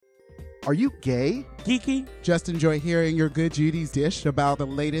Are you gay? Geeky? Just enjoy hearing your good Judy's dish about the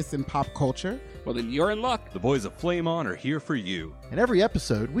latest in pop culture? Well, then you're in luck. The boys of Flame On are here for you. In every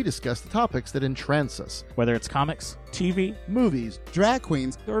episode, we discuss the topics that entrance us. Whether it's comics, TV, Movies, drag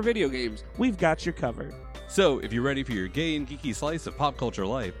queens, or video games, we've got you covered. So, if you're ready for your gay and geeky slice of pop culture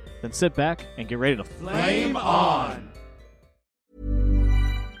life, then sit back and get ready to Flame On!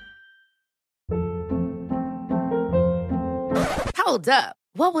 Hold up.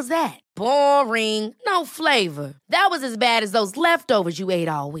 What was that? Boring. No flavor. That was as bad as those leftovers you ate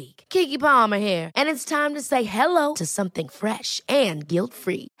all week. Keke Palmer here, and it's time to say hello to something fresh and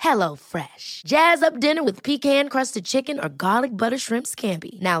guilt-free. Hello Fresh. Jazz up dinner with pecan-crusted chicken or garlic butter shrimp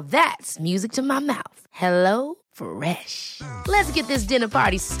scampi. Now that's music to my mouth. Hello Fresh. Let's get this dinner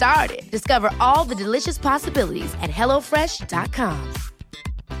party started. Discover all the delicious possibilities at hellofresh.com.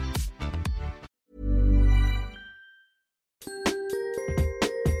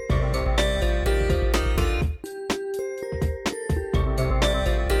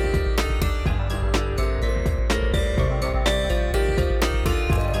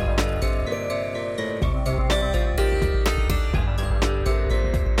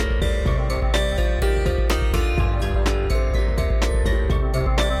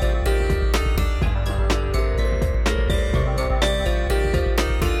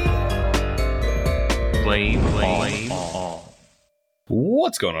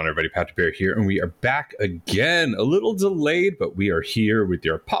 What's going on, everybody? Patrick Bear here, and we are back again. A little delayed, but we are here with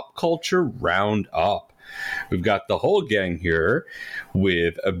your pop culture roundup. We've got the whole gang here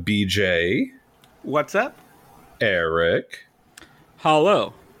with a BJ. What's up? Eric.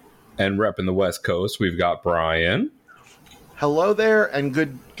 Hello. And repping the West Coast, we've got Brian. Hello there, and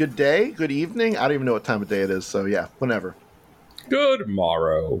good day, good evening. I don't even know what time of day it is, so yeah, whenever. Good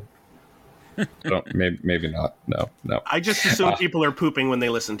morrow. Maybe not. No. I just assume people are pooping when they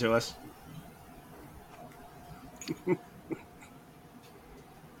listen to us.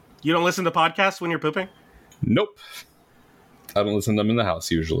 You don't listen to podcasts when you're pooping? Nope. I don't listen to them in the house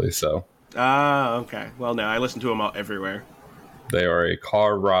usually, so. Okay. Well, no, I listen to them everywhere. They are a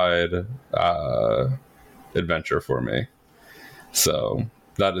car ride adventure for me. So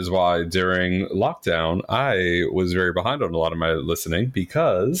that is why during lockdown, I was very behind on a lot of my listening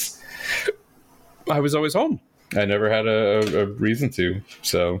because I was always home. I never had a reason to.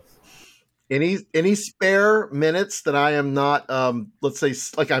 So any spare minutes that I am not, let's say,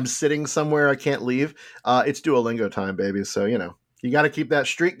 like I'm sitting somewhere I can't leave, it's Duolingo time, baby. So, you got to keep that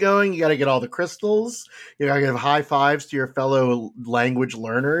streak going. You got to get all the crystals. You got to give high fives to your fellow language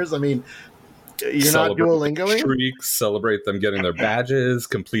learners. I mean, you're not Duolingoing? Streaks, celebrate them getting their badges,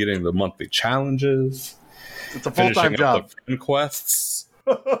 completing the monthly challenges. It's a full-time job. The friend quests.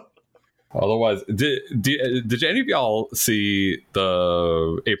 Otherwise, did any of y'all see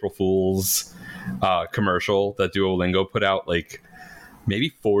the April Fool's commercial that Duolingo put out like maybe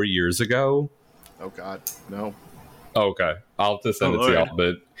 4 years ago? Oh God, no. Okay, I'll have to send it to y'all,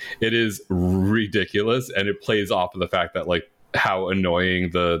 but it is ridiculous, and it plays off of the fact that like how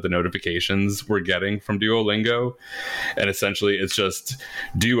annoying the notifications we're getting from Duolingo, and essentially it's just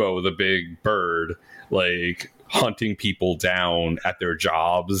Duo, the big bird, like hunting people down at their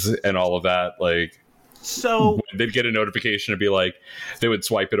jobs and all of that. Like, so they'd get a notification to be like, they would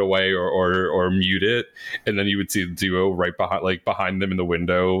swipe it away or mute it, and then you would see Duo right behind them in the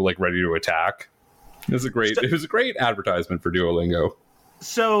window, like ready to attack. It was a great advertisement for Duolingo.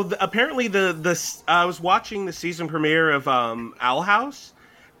 So apparently I was watching the season premiere of Owl House,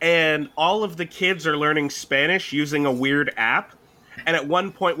 and all of the kids are learning Spanish using a weird app. And at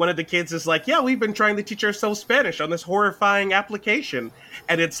one point, one of the kids is like, yeah, we've been trying to teach ourselves Spanish on this horrifying application.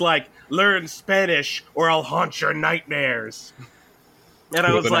 And it's like, learn Spanish or I'll haunt your nightmares. And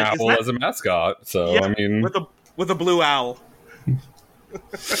I was like, an owl as a mascot. So, yeah, I mean, with a blue owl.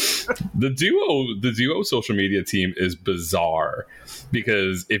 The Duo social media team is bizarre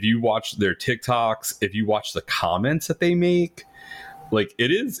because if you watch their TikToks, if you watch the comments that they make, like,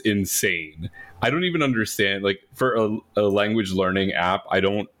 it is insane. I don't even understand, like, for a language learning app, I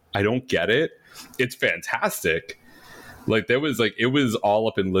don't get it. It's fantastic. Like, it was all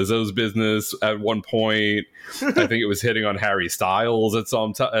up in Lizzo's business at one point. I think it was hitting on Harry Styles at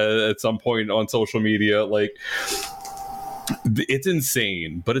some point on social media. Like, it's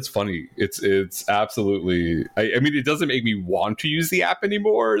insane, but it's funny. It's absolutely. I mean, it doesn't make me want to use the app any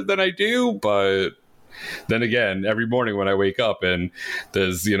more than I do, but then again, every morning when I wake up and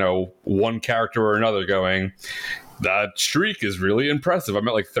there's one character or another going, that streak is really impressive. I'm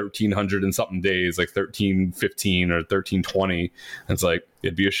at like 1,300 and something days, like 1315 or 1320. And it's like,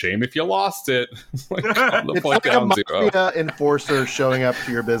 it'd be a shame if you lost it. Like, it's like a mafia enforcer showing up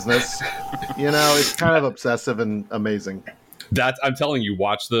to your business. It's kind of obsessive and amazing. I'm telling you,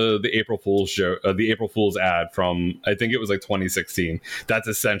 watch the April Fool's show, the April Fool's ad from, I think it was like 2016. That's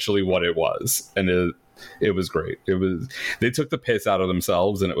essentially what it was. And it was great. They took the piss out of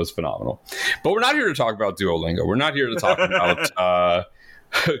themselves and it was phenomenal. But we're not here to talk about Duolingo. We're not here to talk about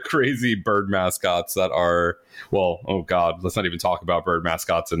crazy bird mascots that are, well, oh God, let's not even talk about bird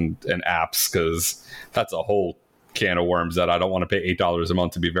mascots and apps, because that's a whole can of worms that I don't want to pay $8 a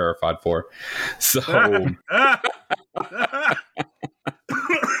month to be verified for. So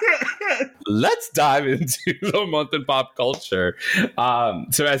let's dive into the month in pop culture.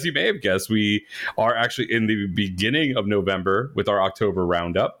 So as you may have guessed, we are actually in the beginning of November with our October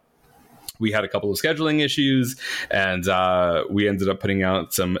roundup. We had a couple of scheduling issues, and we ended up putting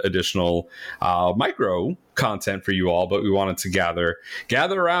out some additional micro content for you all, but we wanted to gather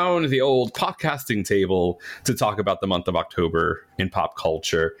around the old podcasting table to talk about the month of October in pop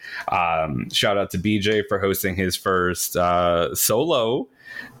culture. Shout out to BJ for hosting his first solo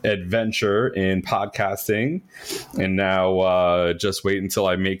adventure in podcasting, and now just wait until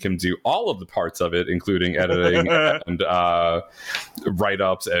I make him do all of the parts of it, including editing and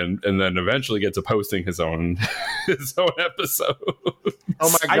write-ups, and then eventually get to posting his own episode.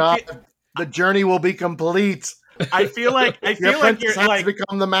 Oh my God, the journey will be complete. I feel like you're like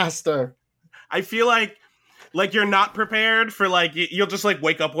become the master. I feel like you're not prepared for, like, you'll just like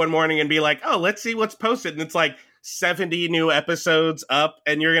wake up one morning and be like, oh, let's see what's posted, and it's like 70 new episodes up,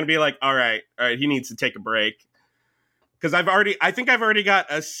 and you're gonna be like, all right, he needs to take a break, because I think I've already got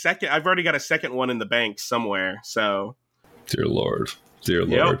a second one in the bank somewhere. So dear Lord.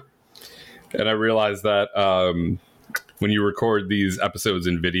 And I realized that when you record these episodes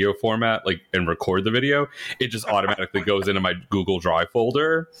in video format, like, and record the video, it just automatically goes into my Google Drive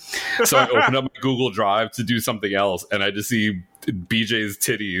folder. So I open up my Google Drive to do something else, and I just see BJ's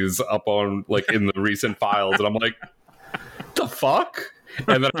titties up on, like, in the recent files, and I'm like, the fuck?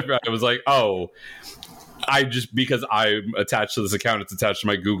 And then I was like, oh, because I'm attached to this account, it's attached to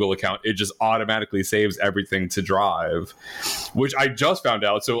my Google account, it just automatically saves everything to Drive, which I just found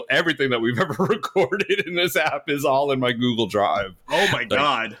out. So everything that we've ever recorded in this app is all in my Google Drive. Oh my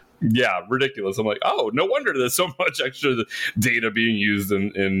God. Yeah, ridiculous. I'm like, oh, no wonder there's so much extra data being used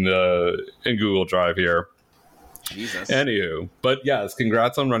in Google Drive here. Jesus. Anywho, but yes,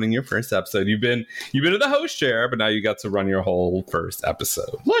 congrats on running your first episode. You've been in the host chair, but now you got to run your whole first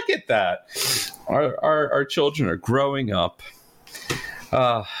episode. Look at that. Our children are growing up.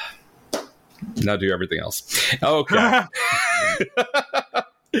 Now do everything else. Okay.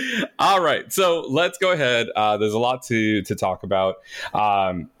 All right, so let's go ahead. There's a lot to talk about.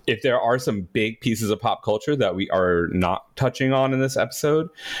 If there are some big pieces of pop culture that we are not touching on in this episode,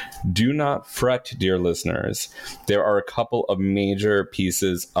 do not fret, dear listeners. There are a couple of major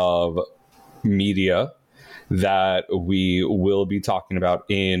pieces of media that we will be talking about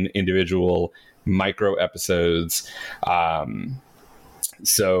in individual micro episodes.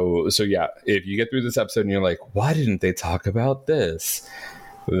 So yeah, if you get through this episode and you're like, why didn't they talk about this?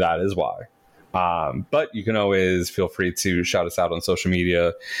 That is why. But you can always feel free to shout us out on social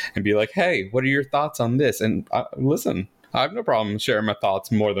media and be like, hey, what are your thoughts on this? And listen, I have no problem sharing my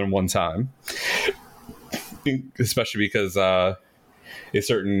thoughts more than one time, especially because a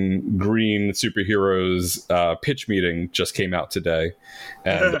certain green superheroes pitch meeting just came out today,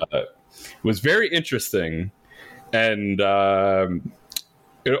 and was very interesting. And I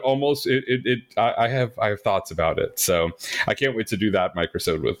have thoughts about it, so I can't wait to do that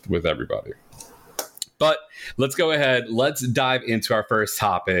microsode with everybody. But let's go ahead. Let's dive into our first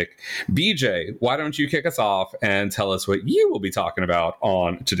topic. BJ, why don't you kick us off and tell us what you will be talking about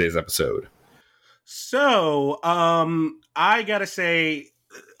on today's episode? So, I gotta say,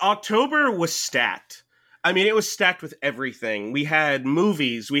 October was stacked. I mean, it was stacked with everything. We had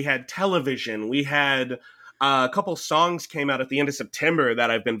movies, we had television, we had a couple songs came out at the end of September that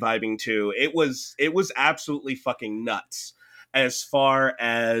I've been vibing to. It was absolutely fucking nuts as far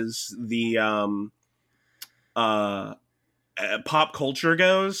as the pop culture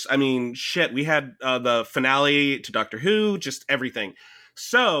goes. I mean, shit, we had the finale to Doctor Who, just everything.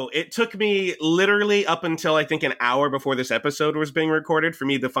 So it took me literally up until I think an hour before this episode was being recorded for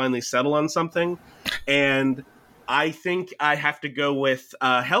me to finally settle on something. And I think I have to go with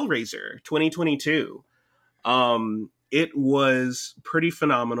Hellraiser 2022. It was pretty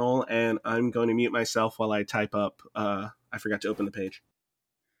phenomenal, and I'm going to mute myself while I type up. I forgot to open the page.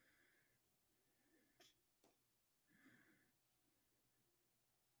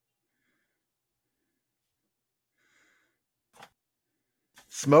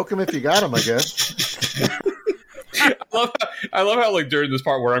 Smoke them if you got them, I guess. I love how like during this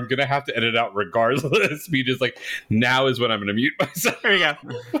part where I'm gonna have to edit out regardless, me just like now is when I'm gonna mute myself. There you go.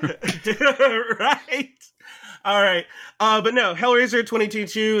 Right. All right. But no, Hellraiser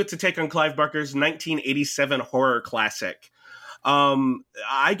 2022, it's a take on Clive Barker's 1987 horror classic.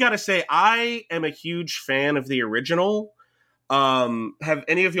 I gotta say, I am a huge fan of the original. Have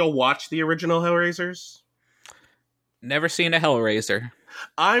any of y'all watched the original Hellraisers? Never seen a Hellraiser.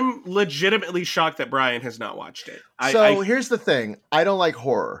 I'm legitimately shocked that Brian has not watched it. Here's the thing. I don't like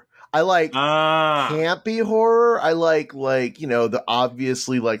horror. I like campy horror. I like, the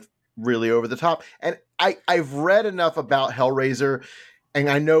obviously like really over the top. And I've read enough about Hellraiser and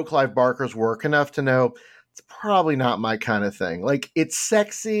I know Clive Barker's work enough to know it's probably not my kind of thing. Like, it's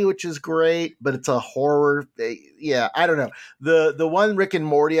sexy, which is great, but it's a horror. Yeah, I don't know. The one Rick and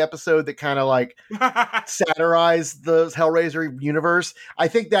Morty episode that kind of like satirized the Hellraiser universe, I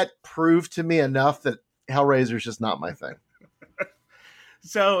think that proved to me enough that Hellraiser is just not my thing.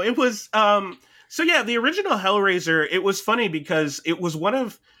 So it was, the original Hellraiser, it was funny because it was one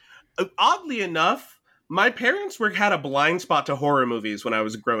of, oddly enough, my parents had a blind spot to horror movies when I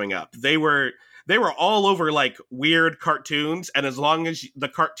was growing up. They were all over like weird cartoons, and as long as the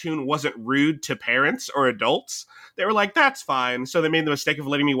cartoon wasn't rude to parents or adults, they were like, that's fine. So they made the mistake of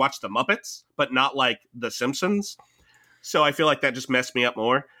letting me watch the Muppets, but not like the Simpsons. So I feel like that just messed me up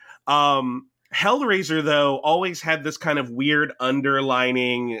more. Hellraiser, though, always had this kind of weird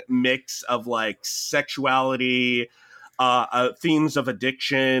underlining mix of like sexuality, themes of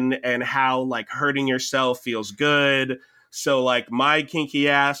addiction, and how like hurting yourself feels good. So like my kinky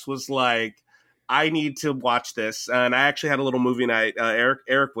ass was like, I need to watch this, and I actually had a little movie night.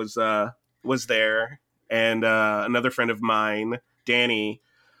 Eric was there, and another friend of mine, Danny.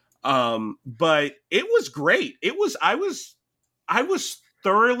 But it was great. I was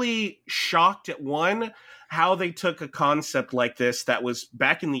thoroughly shocked at how they took a concept like this that was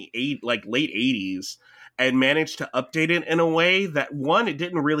back in the late 80s and managed to update it in a way that it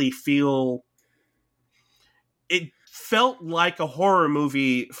didn't really feel. It felt like a horror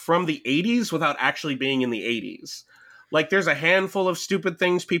movie from the 80s without actually being in the 80s. Like, there's a handful of stupid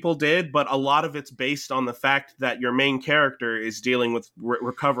things people did, but a lot of it's based on the fact that your main character is dealing with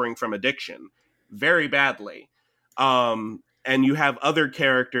recovering from addiction very badly. And you have other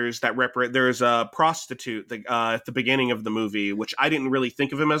characters that there's a prostitute at the beginning of the movie, which I didn't really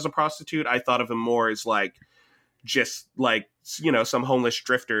think of him as a prostitute. I thought of him more as like, just like, some homeless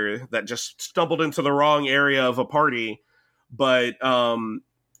drifter that just stumbled into the wrong area of a party. But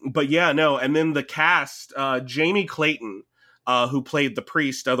yeah, no. And then the cast, Jamie Clayton, who played the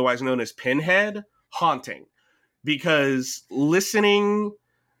priest, otherwise known as Pinhead, haunting, because listening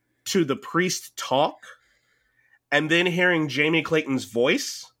to the priest talk and then hearing Jamie Clayton's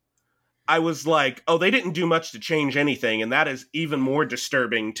voice, I was like, oh, they didn't do much to change anything. And that is even more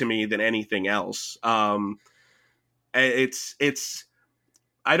disturbing to me than anything else. It's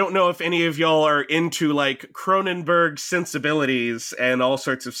I don't know if any of y'all are into like Cronenberg sensibilities and all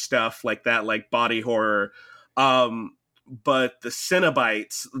sorts of stuff like that, like body horror. But the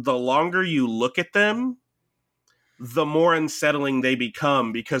Cenobites, the longer you look at them, the more unsettling they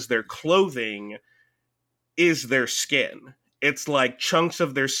become, because their clothing is their skin. It's like chunks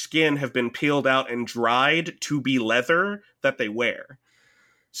of their skin have been peeled out and dried to be leather that they wear.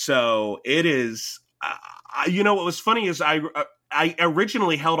 So it is, what was funny is I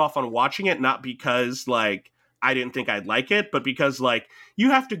originally held off on watching it, not because like I didn't think I'd like it, but because like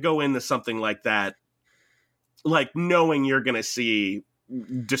you have to go into something like that, like knowing you're going to see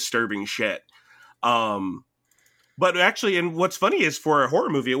disturbing shit. But actually, and what's funny is for a horror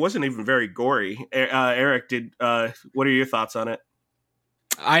movie, it wasn't even very gory. Eric, what are your thoughts on it?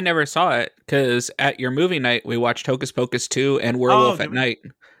 I never saw it because at your movie night, we watched Hocus Pocus 2 and Werewolf at Night.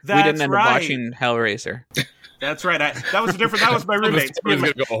 We didn't end up watching Hellraiser. That's right. That was my roommate. It was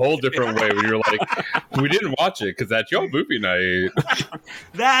going to go a whole different way when you're like, we didn't watch it because that's your movie night.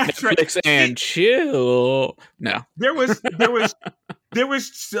 That's Netflix right. And chill. No. There was,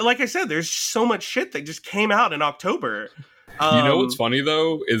 like I said, there's so much shit that just came out in October. You know what's funny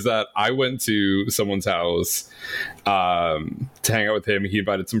though is that I went to someone's house to hang out with him. He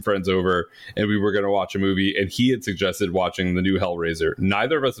invited some friends over, and we were going to watch a movie. And he had suggested watching the new Hellraiser.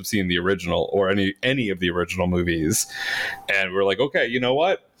 Neither of us have seen the original or any of the original movies, and we're like, okay, you know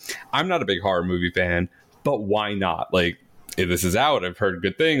what? I'm not a big horror movie fan, but why not? Like, if this is out, I've heard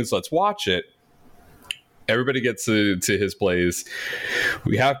good things. Let's watch it. Everybody gets to his place.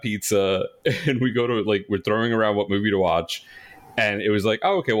 We have pizza, and we go to, like, we're throwing around what movie to watch. And it was like,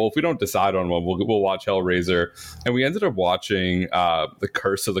 oh, okay, well, if we don't decide on one, we'll watch Hellraiser. And we ended up watching The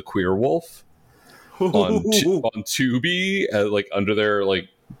Curse of the Queer Wolf on Tubi, like under their like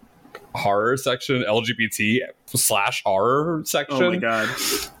horror section, LGBT/horror section. Oh my god!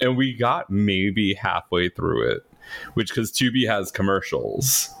 And we got maybe halfway through it, which because Tubi has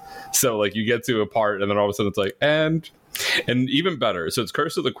commercials, so like you get to a part and then all of a sudden it's like and even better. So it's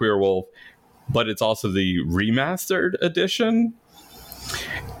Curse of the Queer Wolf, but it's also the remastered edition,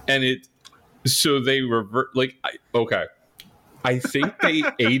 and they revert like I think they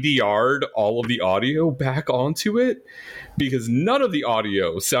ADR'd all of the audio back onto it because none of the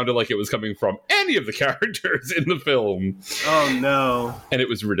audio sounded like it was coming from any of the characters in the film. Oh no! And it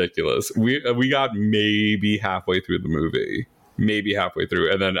was ridiculous. We got maybe halfway through the movie,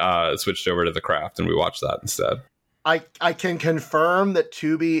 and then switched over to The Craft and we watched that instead. I can confirm that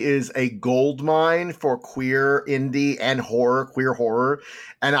Tubi is a gold mine for queer indie and queer horror,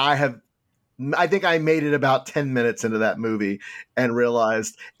 and I think I made it about 10 minutes into that movie and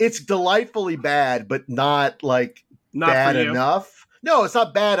realized it's delightfully bad, but not bad enough. No, it's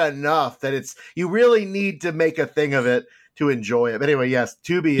not bad enough that you really need to make a thing of it to enjoy it. But anyway, yes,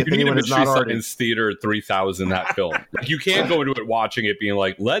 Tubi, if anyone is not already. Science Theater 3000, that film. Like, you can't go into it watching it being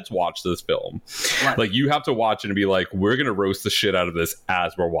like, let's watch this film. Right. Like, you have to watch it and be like, we're going to roast the shit out of this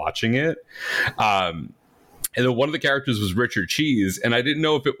as we're watching it. And then one of the characters was Richard Cheese, and I didn't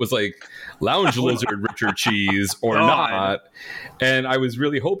know if it was like Lounge Lizard Richard Cheese or not. And I was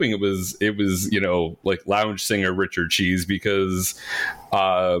really hoping it was like Lounge Singer Richard Cheese because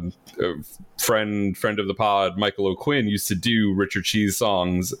friend of the pod Michael O'Quinn used to do Richard Cheese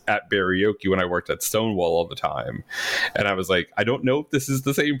songs at karaoke when I worked at Stonewall all the time. And I was like, I don't know if this is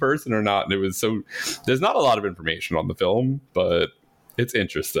the same person or not. And it was there's not a lot of information on the film, but it's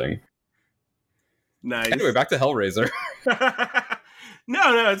interesting. Nice. Anyway, back to Hellraiser.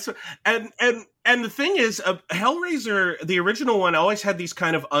 No, it's and the thing is, Hellraiser, the original one, always had these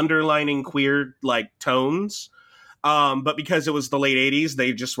kind of underlining queer like tones. But because it was the late 80s,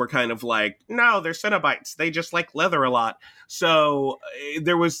 they just were kind of like, no, they're Cenobites. They just like leather a lot. So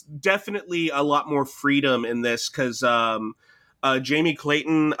there was definitely a lot more freedom in this because Jamie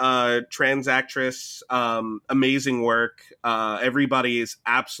Clayton, trans actress, amazing work. Everybody is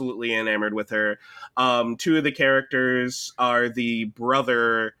absolutely enamored with her. Two of the characters are the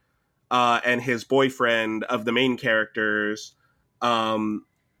brother and his boyfriend of the main characters.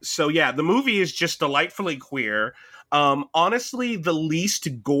 So yeah, the movie is just delightfully queer. Honestly, the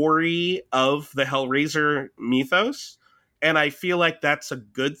least gory of the Hellraiser mythos. And I feel like that's a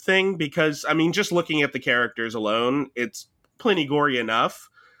good thing because, I mean, just looking at the characters alone, it's plenty gory enough.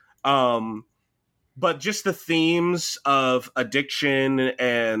 But just the themes of addiction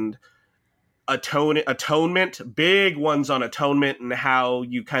and atonement, big ones on atonement and how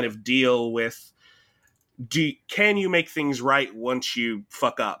you kind of deal with, can you make things right once you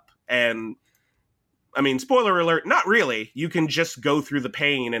fuck up? And I mean, spoiler alert, not really. You can just go through the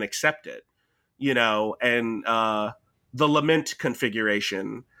pain and accept it, and the lament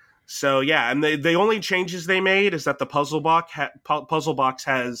configuration. So yeah, and the only changes they made is that the puzzle box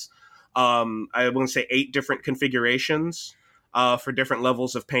has, I want to say 8 different configurations for different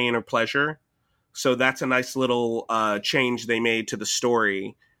levels of pain or pleasure. So that's a nice little change they made to the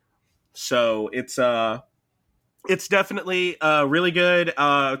story. So it's definitely really good.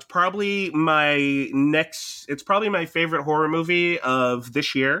 It's probably my favorite horror movie of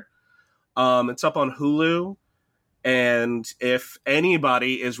this year. It's up on Hulu. And if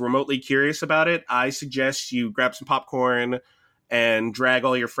anybody is remotely curious about it, I suggest you grab some popcorn and drag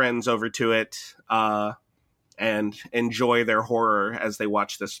all your friends over to it and enjoy their horror as they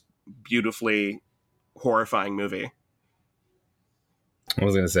watch this beautifully horrifying movie. I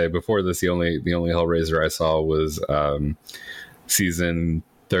was going to say, before this, the only Hellraiser I saw was season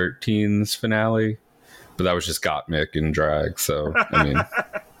 13's finale, but that was just Gottmik in drag. So, I mean,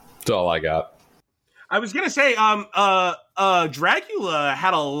 that's all I got. I was gonna say, Dragula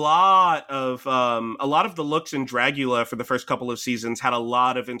had a lot of the looks in Dragula for the first couple of seasons had a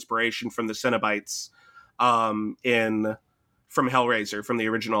lot of inspiration from the Cenobites, from Hellraiser, from the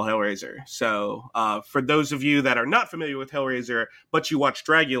original Hellraiser. So, for those of you that are not familiar with Hellraiser, but you watch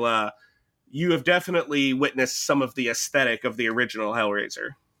Dragula, you have definitely witnessed some of the aesthetic of the original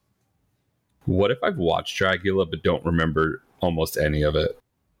Hellraiser. What if I've watched Dragula but don't remember almost any of it?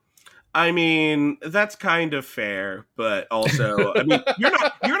 I mean, that's kind of fair, but also, I mean,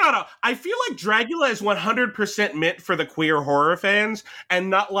 I feel like Dragula is 100% meant for the queer horror fans and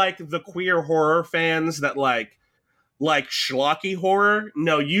not like the queer horror fans that like schlocky horror.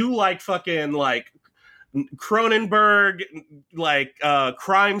 No, you like fucking like Cronenberg, like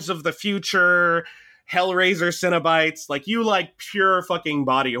Crimes of the Future, Hellraiser, Cenobites. Like, you like pure fucking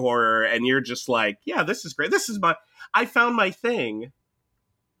body horror, and you're just like, yeah, this is great. I found my thing.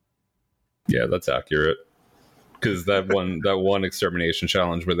 Yeah, that's accurate. Because that one extermination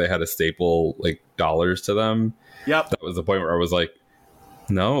challenge where they had to staple like dollars to them. Yep. That was the point where I was like,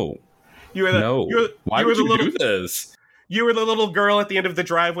 no. Why would you do this? You were the little girl at the end of the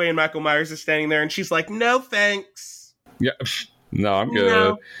driveway, and Michael Myers is standing there, and she's like, no, thanks. Yeah. No, I'm good.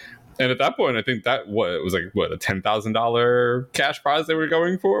 No. And at that point, I think it was like, a $10,000 cash prize they were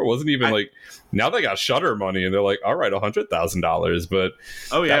going for? It wasn't even now they got Shudder money, and they're like, all right, $100,000. But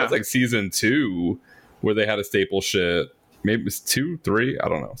that was like season 2, where they had a staple shit. Maybe it was 2, 3, I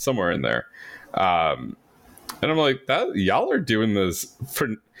don't know, somewhere in there. And I'm like, y'all are doing this for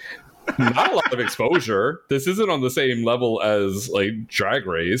not a lot of exposure. This isn't on the same level as like Drag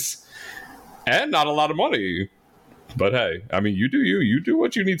Race, and not a lot of money. But hey, I mean, you do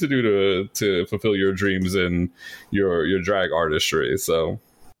what you need to do to fulfill your dreams and your drag artistry. So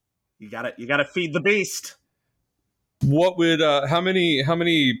you gotta feed the beast. What would how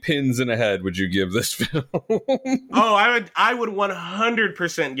many pins in a head would you give this film? Oh, I would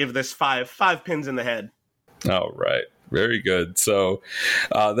 100% give this five pins in the head. All right. Very good. So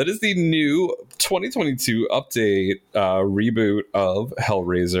that is the new 2022 update reboot of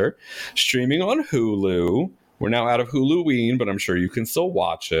Hellraiser, streaming on Hulu. We're now out of Huluween, but I'm sure you can still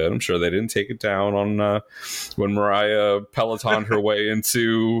watch it. I'm sure they didn't take it down on when Mariah Pelotoned her way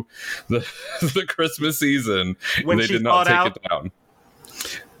into the Christmas season. When they she did not take out. it down.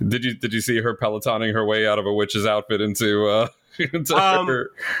 Did you see her Pelotoning her way out of a witch's outfit into her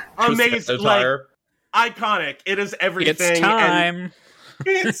amazing attire? Iconic. It is everything. It's time.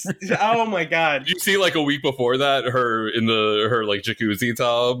 It's oh my god. Did you see like a week before that her in her like jacuzzi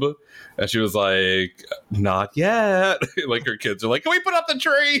tub, and she was like, not yet. Like her kids are like, can we put up the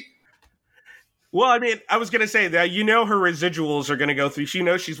tree? Well, I mean, I was gonna say that her residuals are gonna go through. She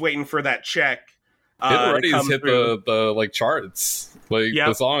knows she's waiting for that check. It already has hit the like charts. Like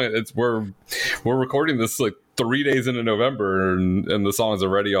the song, we're recording this like 3 days into November, and the song is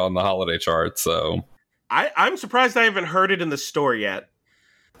already on the holiday charts. So I'm surprised I haven't heard it in the store yet.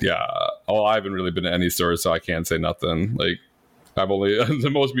 Yeah. Oh, I haven't really been to any stores, so I can't say nothing. Like, I've only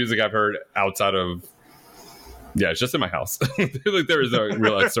the most music I've heard outside of it's just in my house. Like, there is no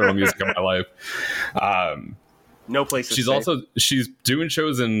real external music in my life. No place. She's doing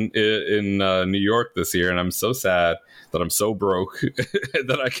shows in New York this year, and I'm so sad that I'm so broke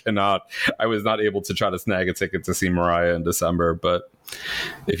that I was not able to try to snag a ticket to see Mariah in December. But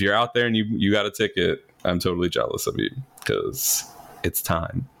if you're out there and you got a ticket, I'm totally jealous of you because it's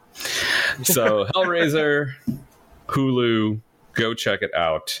time. So Hellraiser, Hulu, go check it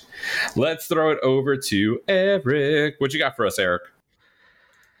out. Let's throw it over to Eric. What you got for us, Eric?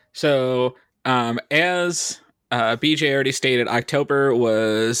 So as BJ already stated, October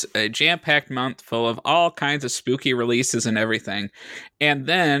was a jam-packed month full of all kinds of spooky releases and everything. And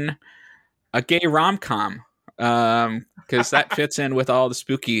then a gay rom-com, because that fits in with all the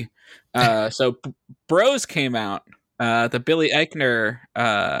spooky. So Bros came out, the Billy Eichner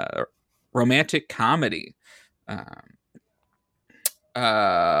romantic comedy,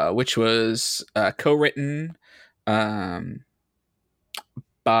 which was co-written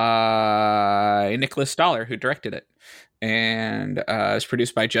by Nicholas Stoller, who directed it, and it was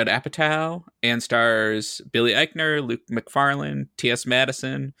produced by Judd Apatow and stars Billy Eichner, Luke McFarlane, T.S.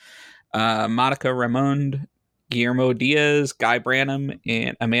 Madison, Monica Ramond, Guillermo Diaz, Guy Branum,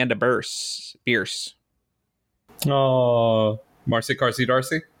 and Amanda Bierce. Oh, Marcy Darcy?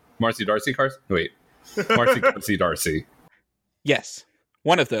 Marcy Darcy Darcy? Wait. Marcy Darcy. Yes.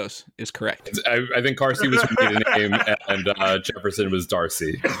 One of those is correct. I think Carsey was her maiden name, and Jefferson was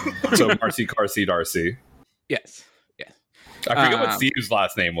Darcy. So Marcy Darcy. Yes. I forget what Steve's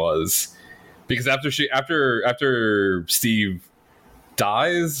last name was, because after Steve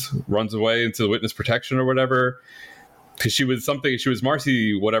dies, runs away into witness protection or whatever, because she was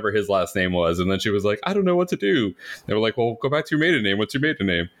Marcy, whatever his last name was, and then she was like, I don't know what to do. They were like, well, go back to your maiden name. What's your maiden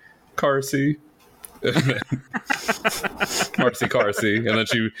name? Carsey. Marcy Carsey, and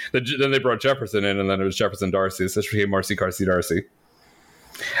then they brought Jefferson in, and then it was Jefferson Darcy, so she became Marcy Darcy.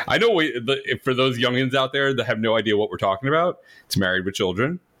 I know for those youngins out there that have no idea what we're talking about, it's Married with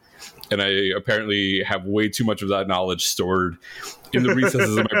Children, and I apparently have way too much of that knowledge stored in the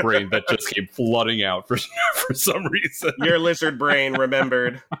recesses of my brain that just came flooding out for some reason. Your lizard brain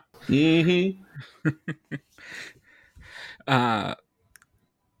remembered. Mm-hmm.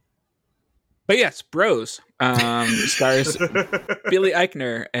 But yes, Bros stars Billy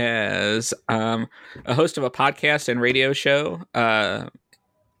Eichner as a host of a podcast and radio show. Not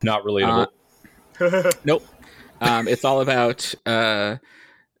relatable. Nope. It's all about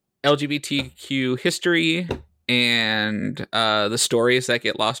LGBTQ history and the stories that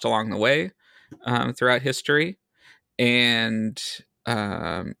get lost along the way throughout history. And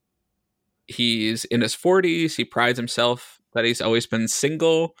he's in his 40s. He prides himself that he's always been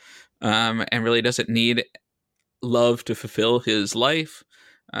single and really doesn't need love to fulfill his life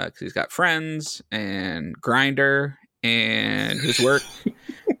because he's got friends and Grindr and his work.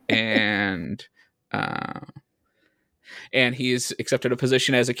 And he's accepted a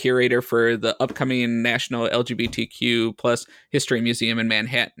position as a curator for the upcoming National LGBTQ plus History Museum in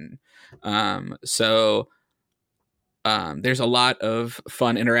Manhattan. So there's a lot of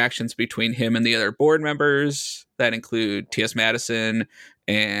fun interactions between him and the other board members that include T.S. Madison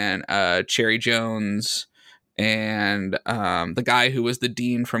and Cherry Jones and the guy who was the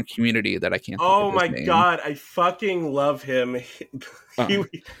dean from Community that I can't think of his name. God, I fucking love him.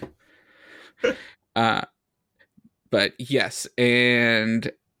 But yes,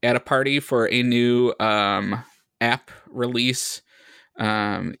 and at a party for a new app release,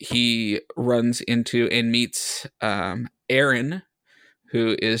 he runs into and meets Aaron,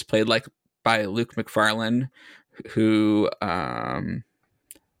 who is played by Luke McFarlane, who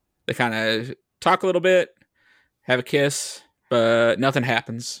they kind of talk a little bit, have a kiss, but nothing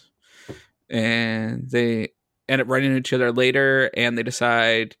happens. And they end up running into each other later, and they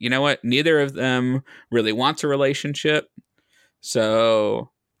decide, you know what, neither of them really wants a relationship, so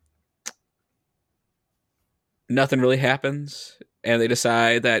nothing really happens. And they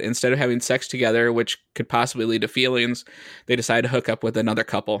decide that instead of having sex together, which could possibly lead to feelings, they decide to hook up with another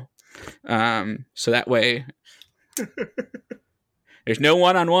couple. So that way there's no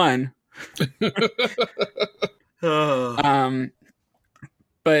one-on-one.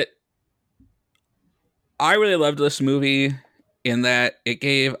 But I really loved this movie in that it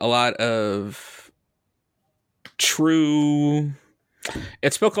gave a lot of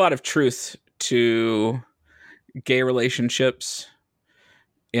it spoke a lot of truth to gay relationships,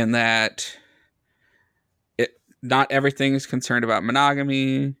 in that not everything is concerned about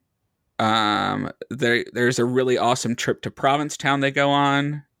monogamy. There's a really awesome trip to Provincetown they go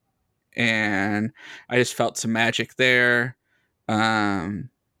on, and I just felt some magic there.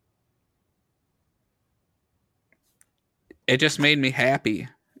 It just made me happy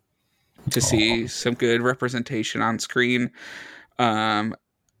to see some good representation on screen.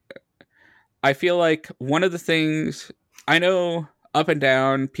 I feel like one of the things, I know up and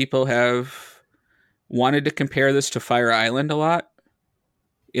down people have wanted to compare this to Fire Island a lot,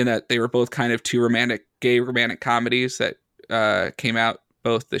 in that they were both kind of two gay romantic comedies that came out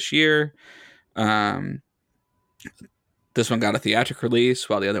both this year. This one got a theatrical release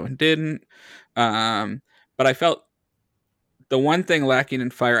while the other one didn't. But I felt the one thing lacking in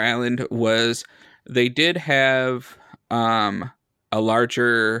Fire Island was they did have a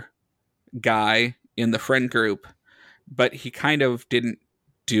larger guy in the friend group, but he kind of didn't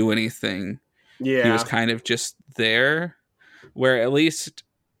do anything. Yeah. He was kind of just there. Where at least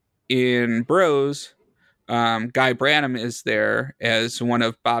in Bros, Guy Branum is there as one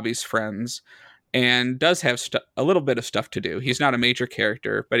of Bobby's friends and does have a little bit of stuff to do. He's not a major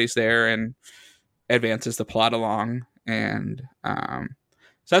character, but he's there and advances the plot along. And so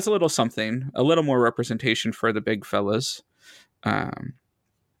that's a little something, a little more representation for the big fellas.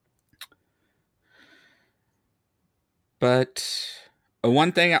 But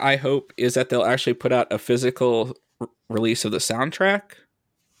one thing I hope is that they'll actually put out a physical release of the soundtrack,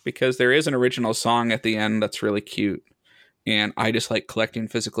 because there is an original song at the end that's really cute, and I just like collecting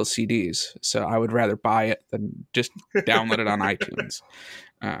physical CDs, so I would rather buy it than just download it on iTunes.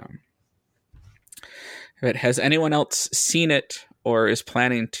 But has anyone else seen it or is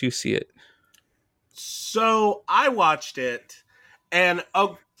planning to see it? So I watched it, and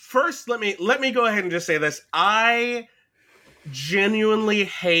first let me go ahead and just say this: I genuinely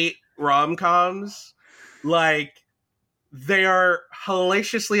hate rom-coms. Like, they are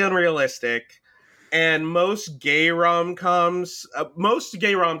hellaciously unrealistic, and most gay rom-coms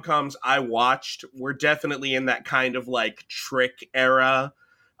I watched were definitely in that kind of like Trick era.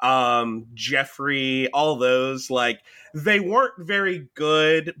 Jeffrey, all those, like, they weren't very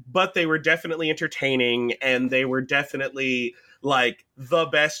good, but they were definitely entertaining, and they were definitely like the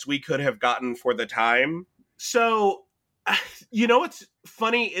best we could have gotten for the time. So, you know what's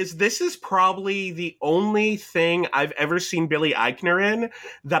funny is this is probably the only thing I've ever seen Billy Eichner in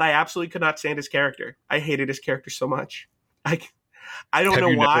that I absolutely could not stand his character. I hated his character so much. I don't Have know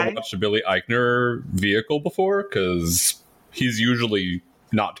you why. never watched a Billy Eichner vehicle before? Because he's usually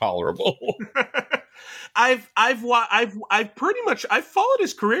not tolerable. I've pretty much I've followed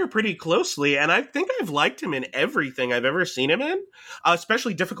his career pretty closely, and I think I've liked him in everything I've ever seen him in,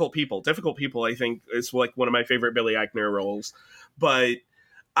 especially Difficult People. Difficult People, I think, is like one of my favorite Billy Eichner roles. But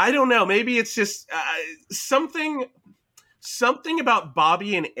I don't know. Maybe it's just something about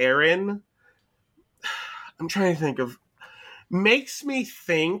Bobby and Aaron. I'm trying to think of makes me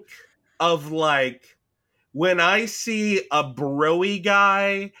think of like when I see a broy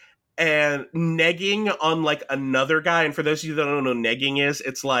guy and negging on like another guy. And for those of you that don't know what negging is,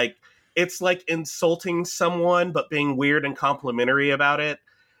 it's like insulting someone but being weird and complimentary about it.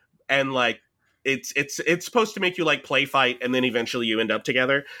 And like it's supposed to make you like play fight and then eventually you end up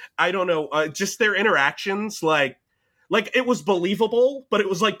together. I don't know, just their interactions like it was believable, but it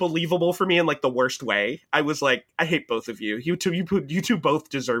was like believable for me in like the worst way. I was like, I hate both of you. You two both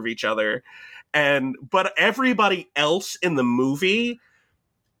deserve each other. But everybody else in the movie,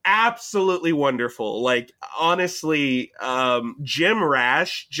 absolutely wonderful. Like honestly, Jim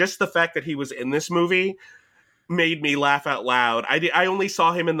Rash, just the fact that he was in this movie made me laugh out loud. I only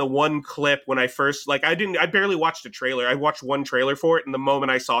saw him in the one clip when I first I barely watched a trailer. I watched one trailer for it, and the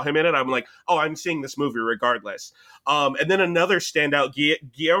moment I saw him in it, I'm like, oh, I'm seeing this movie regardless. And then another standout,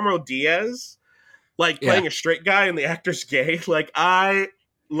 Guillermo Diaz, playing a straight guy and the actor's gay. Like I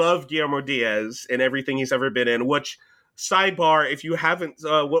love Guillermo Diaz and everything he's ever been in. Which sidebar, if you haven't,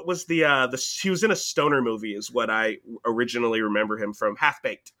 what was he was in a stoner movie is what I originally remember him from. Half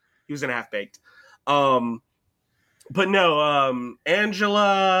Baked. He was in Half Baked. But no,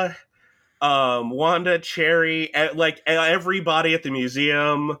 Angela, Wanda, Cherry, everybody at the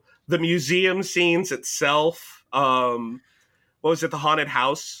museum scenes itself. What was it? The haunted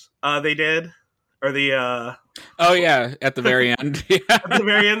house they did, or the oh yeah, at the very end. At the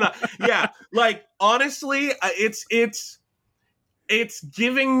very end, yeah. Like honestly, it's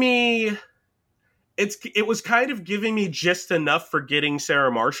giving me. It was kind of giving me just enough for getting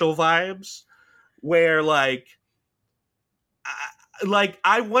Sarah Marshall vibes, where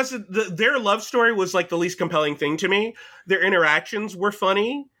I wasn't their love story was like the least compelling thing to me. Their interactions were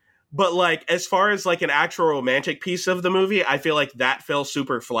funny, but as far as an actual romantic piece of the movie, I feel like that fell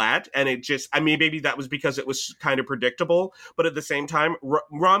super flat. And it just, I mean, maybe that was because it was kind of predictable, but at the same time,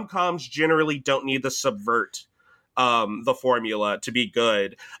 rom-coms generally don't need to subvert the formula to be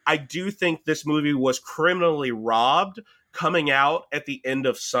good. I do think this movie was criminally robbed coming out at the end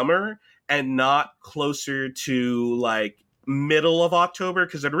of summer and not closer to middle of October,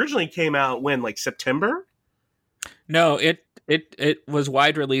 because it originally came out when September. No, it was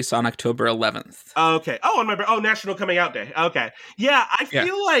wide release on October 11th. Okay. Oh, National Coming Out Day. Okay. Yeah, I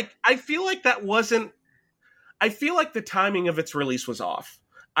feel like that wasn't. I feel like the timing of its release was off.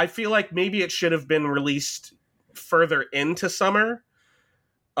 I feel like maybe it should have been released further into summer.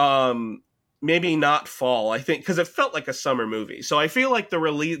 Maybe not fall, I think, because it felt like a summer movie. So I feel like their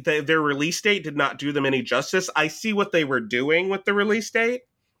release date did not do them any justice. I see what they were doing with the release date,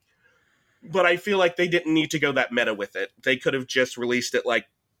 but I feel like they didn't need to go that meta with it. They could have just released it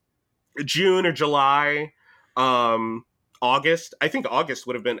June or July, August. I think August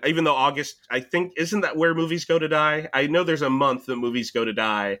would have been, even though August, I think, isn't that where movies go to die? I know there's a month that movies go to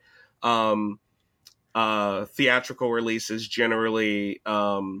die. Theatrical releases generally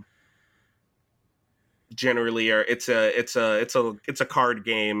are it's a card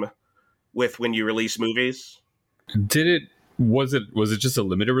game with when you release movies. Was it just a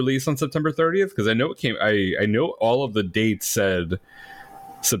limited release on September 30th? Because I know it came. I know all of the dates said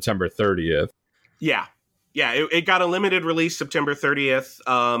September 30th. Yeah. It got a limited release September 30th,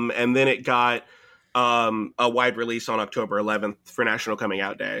 and then it got a wide release on October 11th for National Coming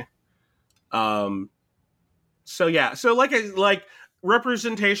Out Day. So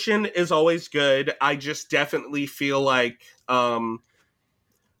representation is always good. I just definitely feel I don't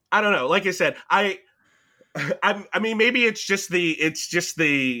know. Like I said, I mean, maybe it's just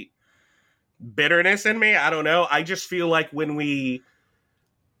the bitterness in me. I don't know. I just feel like I'm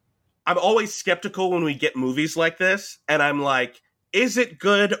always skeptical when we get movies like this, and I'm like, is it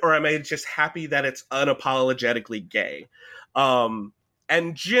good, or am I just happy that it's unapologetically gay? And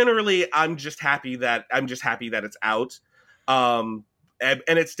generally, I'm just happy that it's out.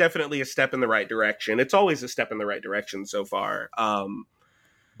 And it's definitely a step in the right direction. It's always a step in the right direction so far.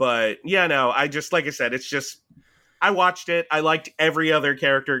 But yeah, no, I just, like I said, it's just, I watched it. I liked every other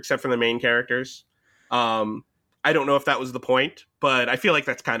character except for the main characters. I don't know if that was the point, but I feel like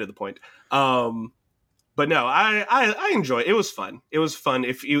that's kind of the point. But no, I enjoy it. It was fun.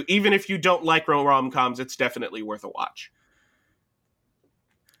 Even if you don't like rom-coms, it's definitely worth a watch.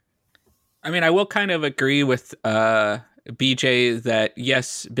 I mean, I will kind of agree with BJ that,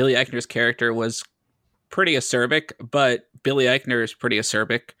 yes, Billy Eichner's character was pretty acerbic, but Billy Eichner is pretty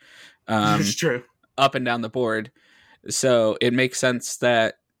acerbic. It's true. Up and down the board. So it makes sense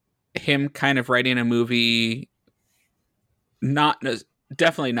that him kind of writing a movie,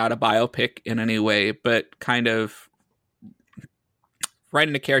 definitely not a biopic in any way, but kind of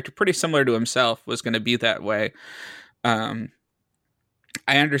writing a character pretty similar to himself was going to be that way.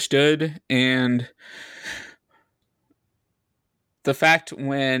 I understood, and the fact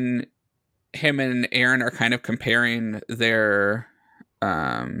when him and Aaron are kind of comparing their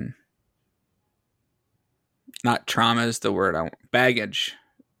not trauma is the word, baggage,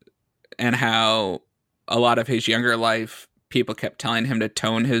 and how a lot of his younger life people kept telling him to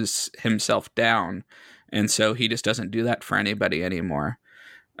tone himself down, and so he just doesn't do that for anybody anymore.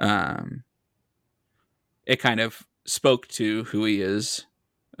 It kind of spoke to who he is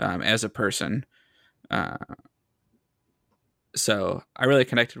as a person. So I really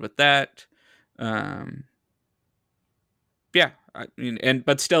connected with that. Yeah, I mean,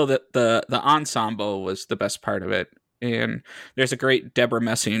 but still, the ensemble was the best part of it, and there's a great Deborah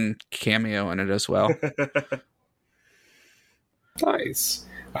Messing cameo in it as well. Nice.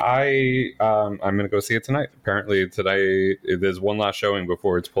 I'm gonna go see it tonight. Apparently today there's one last showing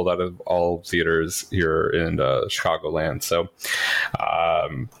before it's pulled out of all theaters here in Chicagoland. So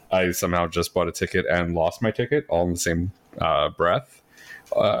I somehow just bought a ticket and lost my ticket all in the same breath.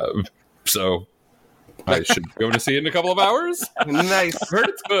 So I should go to see it in a couple of hours. Nice. I've heard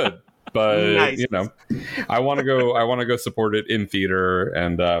it's good, but nice. I want to go support it in theater,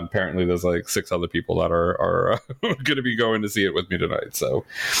 and apparently there's like 6 other people that are going to be going to see it with me tonight. So,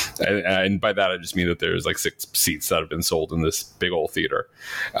 and by that I just mean that there's like 6 seats that have been sold in this big old theater.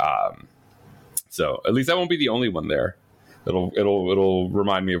 So at least I won't be the only one there. It'll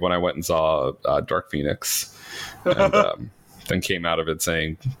remind me of when I went and saw Dark Phoenix, and then came out of it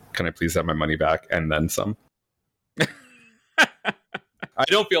saying, "Can I please have my money back?" and then some. I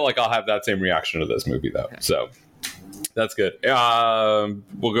don't feel like I'll have that same reaction to this movie, though. So that's good.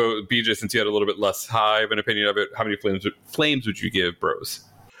 We'll go, BJ, since you had a little bit less high of an opinion of it. How many flames would you give Bros?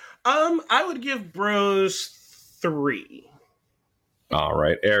 I would give Bros 3. All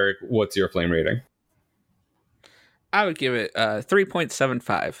right. Eric, what's your flame rating? I would give it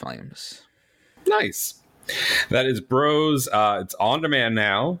 3.75 flames. Nice. That is Bros. It's on demand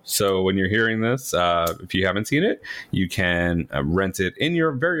now. So when you're hearing this, if you haven't seen it, you can rent it in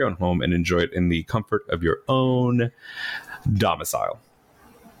your very own home and enjoy it in the comfort of your own domicile.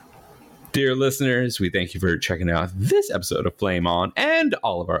 Dear listeners, we thank you for checking out this episode of Flame On and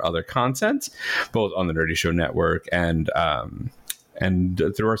all of our other content, both on the Nerdy Show Network and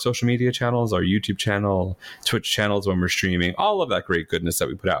through our social media channels, our YouTube channel, Twitch channels when we're streaming, all of that great goodness that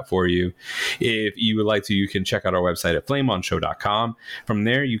we put out for you. If you would like to, you can check out our website at flameonshow.com. From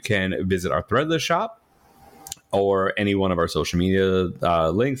there, you can visit our Threadless shop or any one of our social media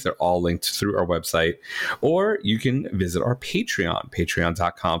links. They're all linked through our website. Or you can visit our Patreon.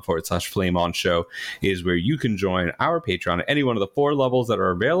 Patreon.com/FlameOnShow is where you can join our Patreon at any one of the 4 levels that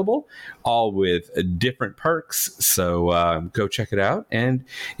are available, all with different perks. So go check it out. And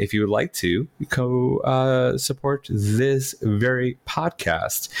if you would like to, go support this very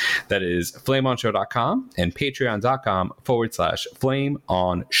podcast. That is FlameOnShow.com and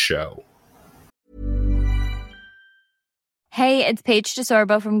Patreon.com/FlameOnShow. Hey, it's Paige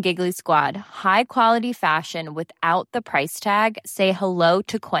DeSorbo from Giggly Squad. High quality fashion without the price tag. Say hello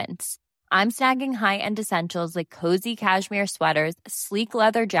to Quince. I'm snagging high-end essentials like cozy cashmere sweaters, sleek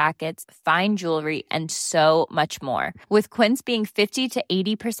leather jackets, fine jewelry, and so much more. With Quince being 50 to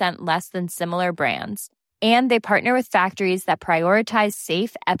 80% less than similar brands. And they partner with factories that prioritize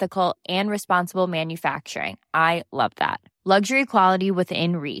safe, ethical, and responsible manufacturing. I love that. Luxury quality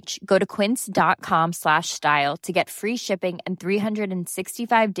within reach. Go to quince.com/style to get free shipping and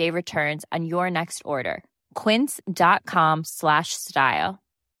 365-day returns on your next order. Quince.com/style.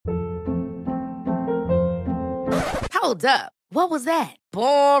 Hold up. What was that?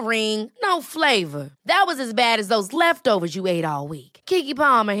 Boring. No flavor. That was as bad as those leftovers you ate all week. Keke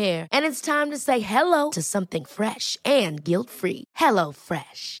Palmer here, and it's time to say hello to something fresh and guilt-free. Hello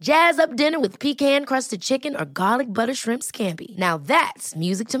Fresh. Jazz up dinner with pecan-crusted chicken or garlic butter shrimp scampi. Now that's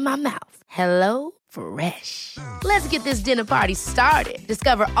music to my mouth. Hello Fresh. Let's get this dinner party started.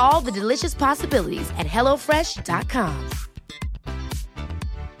 Discover all the delicious possibilities at hellofresh.com.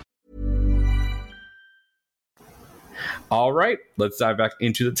 All right, let's dive back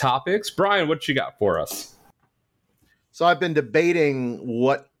into the topics. Brian, what you got for us? So I've been debating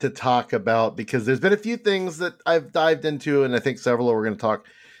what to talk about because there's been a few things that I've dived into, and I think several we're going to talk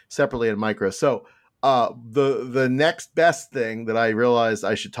separately in micro. So the next best thing that I realized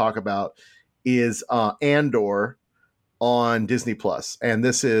I should talk about is Andor on Disney Plus, and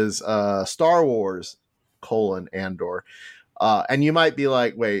this is Star Wars Andor. And you might be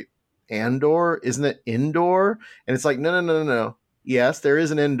like, wait, Andor? Isn't it Indoor? And it's like, no. Yes, there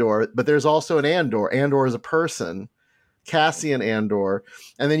is an Endor, but there's also an Andor. Andor is a person, Cassian Andor.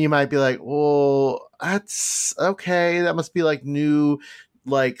 And then you might be like, well, that's okay. That must be like new,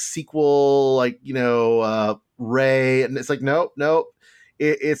 like sequel, like, Rey. And it's like, nope.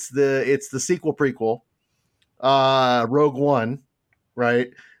 It's the sequel prequel, Rogue One,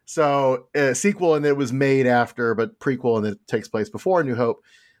 right? So sequel, and it was made after, but prequel, and it takes place before New Hope.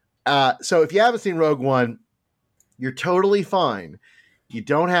 So if you haven't seen Rogue One, you're totally fine. You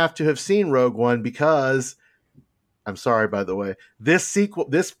don't have to have seen Rogue One because, I'm sorry, by the way, this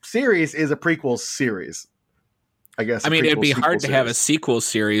series is a prequel series. I guess. I mean, it'd be hard to have a sequel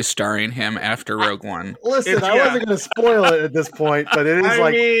series starring him after Rogue One. Listen, I wasn't going to spoil it at this point, but it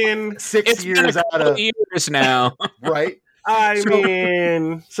is 6 years out of years now, right?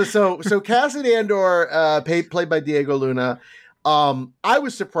 So Cassian Andor, played by Diego Luna. I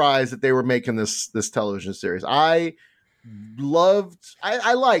was surprised that they were making this television series. I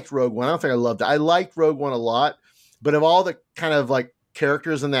liked Rogue One. I don't think I loved it. I liked Rogue One a lot, but of all the kind of like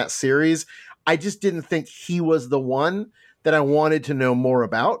characters in that series, I just didn't think he was the one that I wanted to know more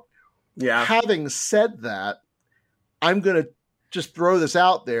about. Yeah. Having said that, I'm going to just throw this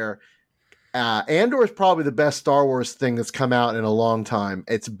out there. Andor is probably the best Star Wars thing that's come out in a long time.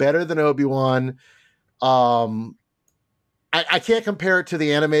 It's better than Obi-Wan. I can't compare it to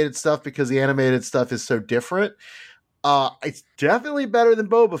the animated stuff because the animated stuff is so different. It's definitely better than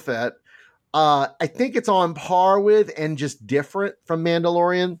Boba Fett. I think it's on par with and just different from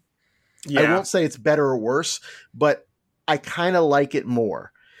Mandalorian. Yeah. I won't say it's better or worse, but I kind of like it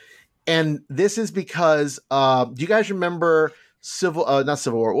more. And this is because, do you guys remember not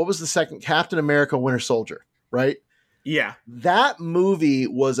Civil War? What was the second? Captain America Winter Soldier, right? Yeah. That movie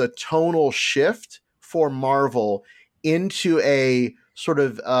was a tonal shift for Marvel into a sort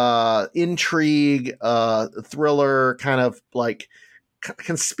of intrigue, thriller, kind of like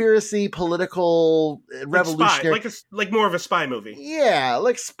conspiracy, political, revolutionary, like more of a spy movie. Yeah,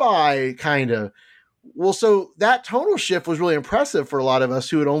 like spy kind of. Well, so that tonal shift was really impressive for a lot of us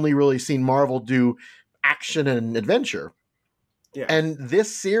who had only really seen Marvel do action and adventure. Yeah. And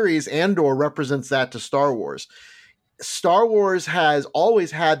this series, Andor, represents that to Star Wars. Star Wars has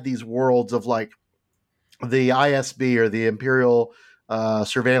always had these worlds of like the ISB or the Imperial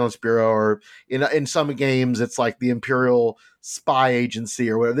Surveillance Bureau, or in some games it's like the Imperial Spy Agency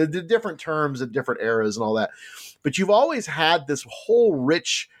or whatever. The different terms at different eras and all that. But you've always had this whole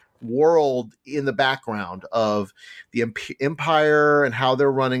rich world in the background of the Empire and how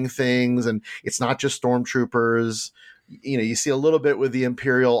they're running things, and it's not just stormtroopers. You see a little bit with the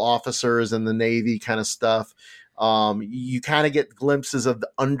Imperial officers and the Navy kind of stuff. You kind of get glimpses of the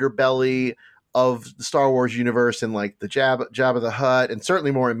underbelly of the Star Wars universe in like the Jabba the Hutt, and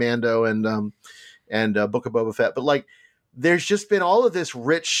certainly more in Mando and Book of Boba Fett. But like, there's just been all of this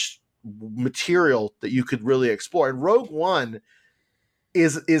rich material that you could really explore, and Rogue One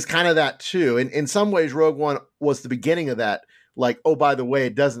is kind of that too. And in some ways, Rogue One was the beginning of that. Like, oh, by the way,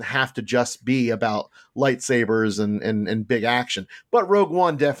 it doesn't have to just be about lightsabers and big action. But Rogue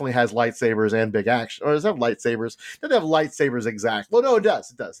One definitely has lightsabers and big action. Or does it have lightsabers? It doesn't have lightsabers exact. Well, no, it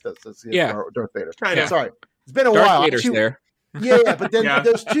does. It does. Yeah. Darth Vader. Yeah. Sorry. It's been a Darth while. Vader's there. Yeah, but then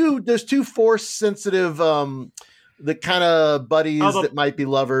those two force sensitive, the kind of buddies that might be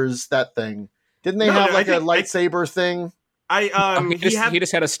lovers, that thing. Didn't they have like a lightsaber thing? He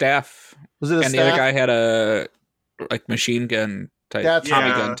just had a staff. Was it a staff? And the other guy had a like machine gun type, Tommy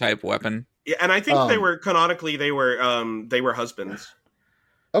gun type weapon. Yeah, and I think they were canonically they were husbands.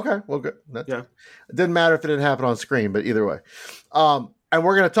 Okay, well, good. Yeah, it didn't matter if it didn't happen on screen, but either way. And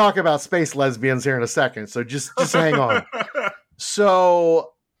we're going to talk about space lesbians here in a second, so just hang on.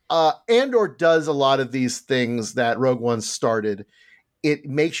 So Andor does a lot of these things that Rogue One started. It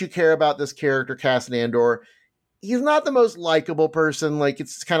makes you care about this character, Cassian Andor. He's not the most likable person. Like,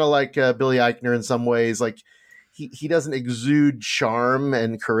 it's kind of like Billy Eichner in some ways. Like, he doesn't exude charm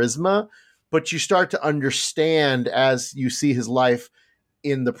and charisma, but you start to understand as you see his life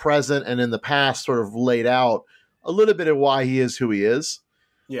in the present and in the past sort of laid out a little bit of why he is who he is.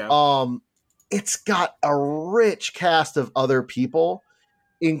 Yeah. It's got a rich cast of other people,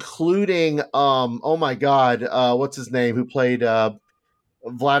 including, oh my God, what's his name? Who played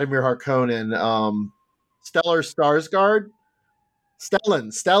Vladimir Harkonnen? Stellan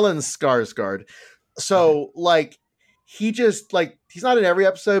Skarsgård. So like, he just like he's not in every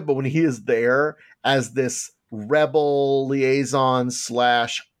episode, but when he is there as this rebel liaison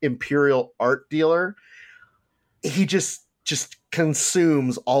 / imperial art dealer, he just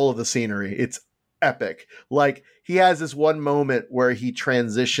consumes all of the scenery. It's epic. Like, he has this one moment where he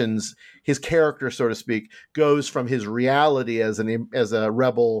transitions his character, so to speak, goes from his reality as a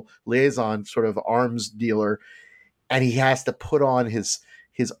rebel liaison, sort of arms dealer, and he has to put on his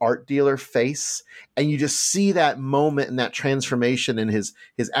art dealer face, and you just see that moment and that transformation in his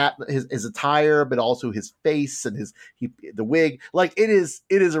attire, but also his face and the wig. Like, it is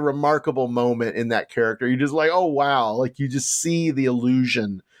a remarkable moment in that character. You're just like, oh wow, like you just see the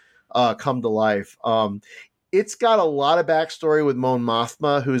illusion come to life. It's got a lot of backstory with Mon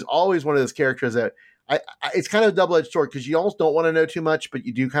Mothma, who's always one of those characters that it's kind of a double-edged sword, because you almost don't want to know too much, but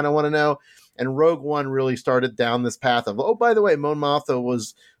you do kind of want to know. And Rogue One really started down this path of, oh, by the way, Mon Mothma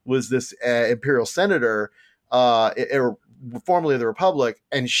was this Imperial senator, formerly of the Republic,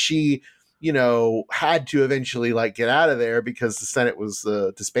 and she, had to eventually get out of there because the Senate was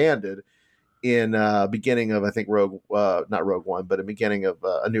disbanded in beginning of, I think, not Rogue One, but in beginning of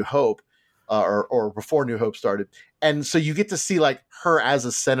A New Hope, or before New Hope started. And so you get to see her as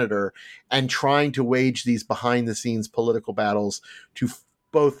a senator and trying to wage these behind the scenes political battles to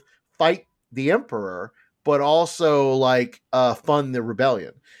both fight the Emperor, but also fund the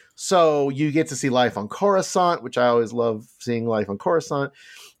rebellion. So you get to see life on Coruscant, which I always love seeing life on Coruscant.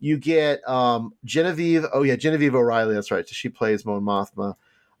 You get Genevieve. Oh yeah, Genevieve O'Reilly. That's right. So she plays Mon Mothma.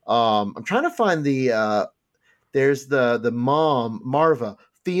 I'm trying to find there's the mom, Marva,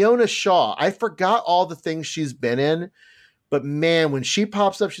 Fiona Shaw. I forgot all the things she's been in, but man, when she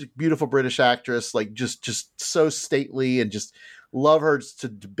pops up, she's a beautiful British actress, just so stately, and just love her to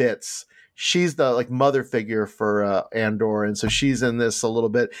bits. She's the mother figure for Andor, and so she's in this a little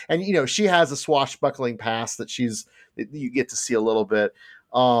bit. And she has a swashbuckling past that you get to see a little bit.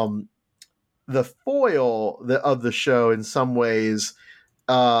 The foil of the show, in some ways,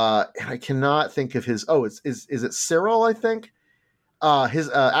 I cannot think of his. Oh, is it Cyril? I think his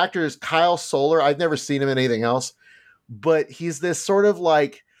actor is Kyle Soller. I've never seen him in anything else, but he's this sort of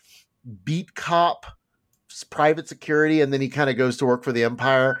beat cop, private security, and then he kind of goes to work for the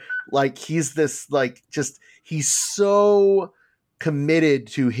Empire. He's this he's so committed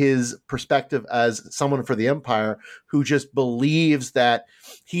to his perspective as someone for the Empire, who just believes that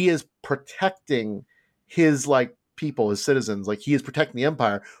he is protecting his people, his citizens, he is protecting the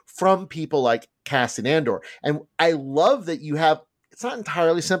Empire from people like Cassian Andor. And I love that it's not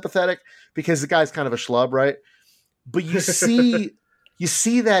entirely sympathetic, because the guy's kind of a schlub, right? But you see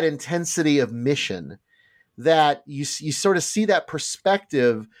that intensity of mission, that you sort of see that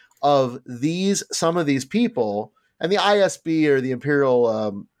perspective of some of these people, and the ISB, or the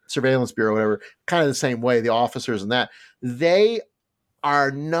Imperial Surveillance Bureau, whatever, kind of the same way, the officers and that, they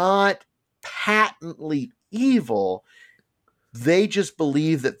are not patently evil. They just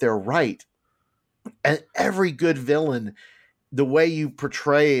believe that they're right. And every good villain, the way you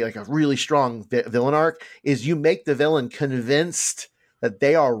portray a really strong villain arc is you make the villain convinced that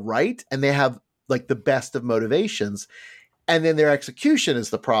they are right, and they have the best of motivations, and then their execution is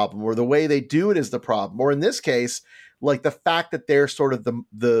the problem, or the way they do it is the problem, or in this case, the fact that they're sort of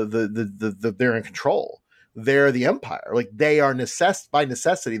they're in control. They're the Empire. They are by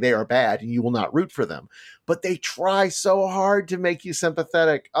necessity, they are bad, and you will not root for them. But they try so hard to make you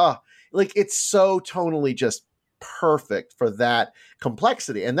sympathetic. It's so tonally just perfect for that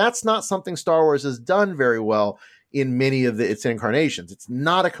complexity. And that's not something Star Wars has done very well in many of its incarnations. It's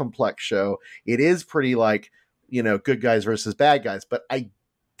not a complex show. It is pretty good guys versus bad guys. But I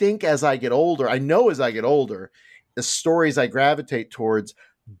think as I get older, the stories I gravitate towards,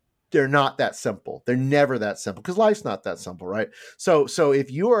 they're not that simple. They're never that simple, because life's not that simple, right? So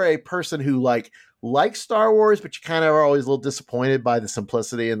if you are a person who likes Star Wars, but you kind of are always a little disappointed by the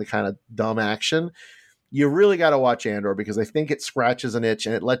simplicity and the kind of dumb action, you really got to watch Andor, because I think it scratches an itch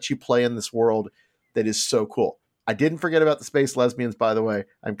and it lets you play in this world that is so cool. I didn't forget about the space lesbians, by the way.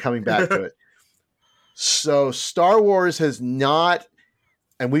 I'm coming back to it. So Star Wars has not,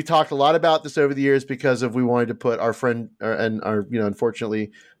 and we've talked a lot about this over the years, because we wanted to put our friend and our,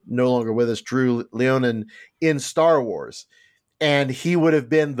 unfortunately no longer with us, Drew Leonin, in Star Wars. And he would have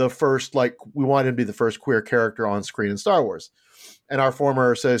been the first, we wanted him to be the first queer character on screen in Star Wars. And our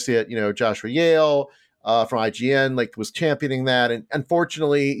former associate, Joshua Yale, from IGN, was championing that. And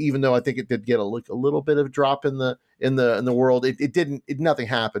unfortunately, even though I think it did get a little bit of drop in the world, nothing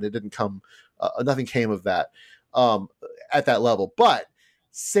happened. It didn't come, nothing came of that at that level. But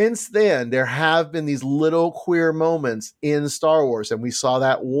since then, there have been these little queer moments in Star Wars, and we saw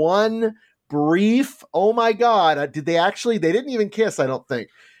that one brief. Oh my god! Did they actually? They didn't even kiss. I don't think.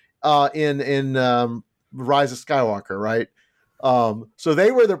 In Rise of Skywalker, right? So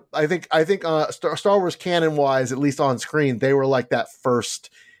they were the. I think Star Wars canon wise, at least on screen, they were like that first,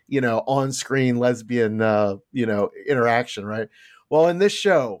 on screen lesbian, interaction, right? Well, in this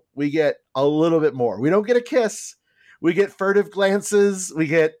show, we get a little bit more. We don't get a kiss. We get furtive glances. We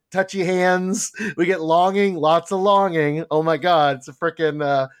get touchy hands. We get longing, lots of longing. Oh my God, it's a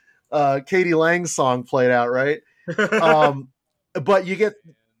freaking Katie Lang song played out, right? But you get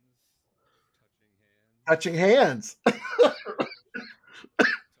touching hands.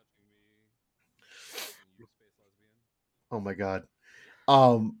 Oh my God.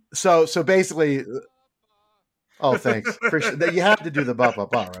 So basically, oh, thanks. Appreciate that. You have to do the ba ba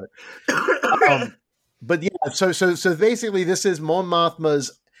ba, right? But yeah, so basically, this is Mon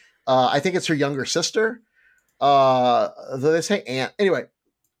Mothma's. I think it's her younger sister. Though they say aunt. Anyway,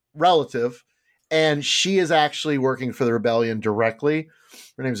 relative, and she is actually working for the rebellion directly.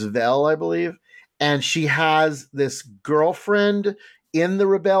 Her name's Vel, I believe, and she has this girlfriend in the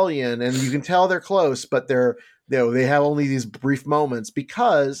rebellion, and you can tell they're close, but they have only these brief moments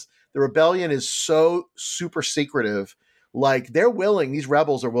because the rebellion is so super secretive. Like these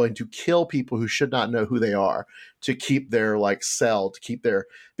rebels are willing to kill people who should not know who they are to keep their cell,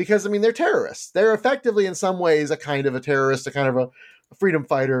 because they're terrorists. They're effectively in some ways a kind of a terrorist, a kind of a freedom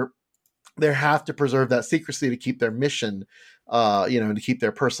fighter. They have to preserve that secrecy to keep their mission, to keep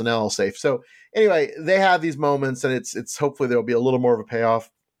their personnel safe. So anyway, they have these moments, and it's hopefully there'll be a little more of a payoff.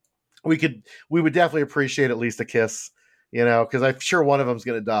 We would definitely appreciate at least a kiss, because I'm sure one of them's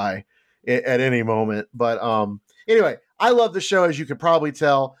going to die at any moment. But anyway, I love the show, as you could probably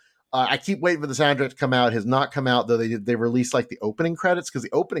tell. I keep waiting for the soundtrack to come out. It has not come out, though. They released the opening credits, because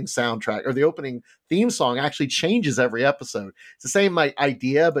the opening soundtrack or the opening theme song actually changes every episode. It's the same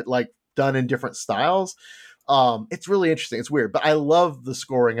idea, but done in different styles. It's really interesting. It's weird, but I love the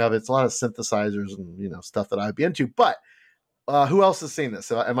scoring of it. It's a lot of synthesizers and stuff that I'd be into. But who else has seen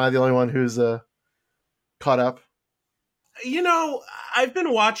this? Am I the only one who's caught up? I've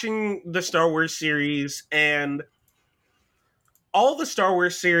been watching the Star Wars series, and all the Star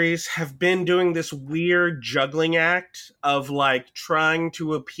Wars series have been doing this weird juggling act of trying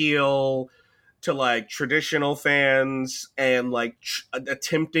to appeal to traditional fans and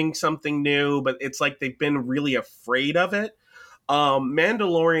attempting something new, but it's they've been really afraid of it.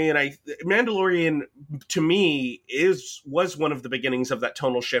 Mandalorian to me was one of the beginnings of that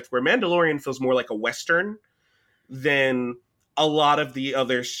tonal shift, where Mandalorian feels more like a Western than a lot of the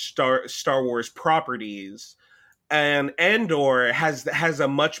other Star Wars properties. And Andor has a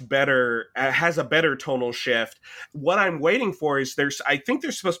much better has a better tonal shift. What I'm waiting for is I think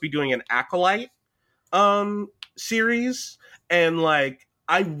they're supposed to be doing an Acolyte series, and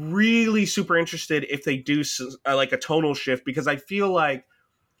I'm really super interested if they do a tonal shift, because I feel like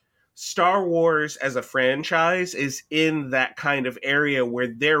Star Wars as a franchise is in that kind of area where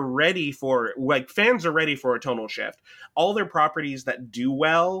they're ready for fans are ready for a tonal shift. All their properties that do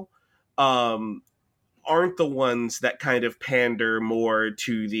well aren't the ones that kind of pander more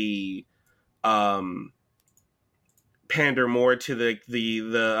to the fan the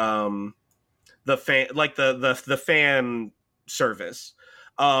fan service.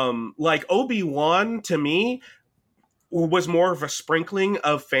 Obi-Wan to me was more of a sprinkling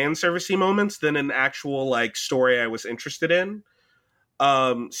of fan servicey moments than an actual story I was interested in.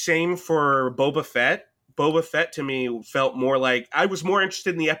 Same for Boba Fett. Boba Fett to me felt more I was more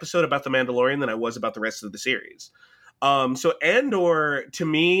interested in the episode about the Mandalorian than I was about the rest of the series. So Andor to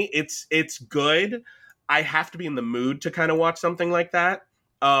me, it's good. I have to be in the mood to kind of watch something like that.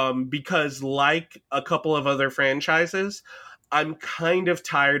 Because like a couple of other franchises, I'm kind of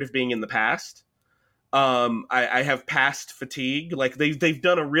tired of being in the past. I have past fatigue. They've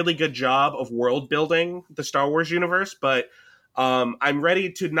done a really good job of world building the Star Wars universe, but I'm ready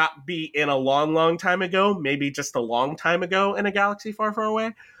to not be in a long, long time ago, maybe just a long time ago in a galaxy far, far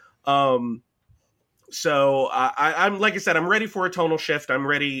away. So I'm like I said, I'm ready for a tonal shift. I'm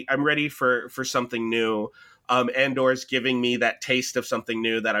ready for something new. Andor's giving me that taste of something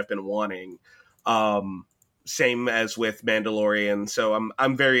new that I've been wanting. Same as with Mandalorian. So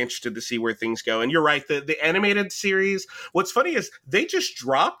I'm very interested to see where things go. And you're right, the animated series, what's funny is they just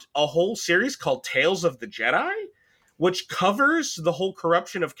dropped a whole series called Tales of the Jedi, which covers the whole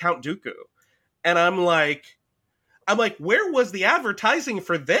corruption of Count Dooku. And I'm like, where was the advertising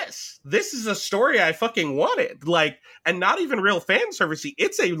for this? This is a story I fucking wanted. And not even real fan servicey.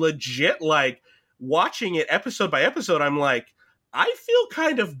 It's a legit, watching it episode by episode, I'm like, I feel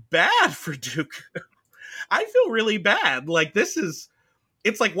kind of bad for Dooku. I feel really bad. This is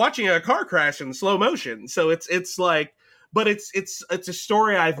it's like watching a car crash in slow motion. So it's like, but it's a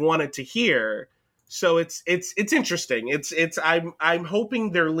story I've wanted to hear. So it's interesting. I'm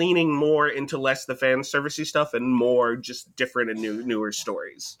hoping they're leaning more into less the fan servicey stuff and more just different and newer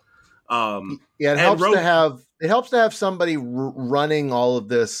stories. It helps to have somebody running all of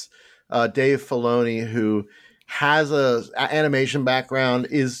this. Dave Filoni, who has a animation background,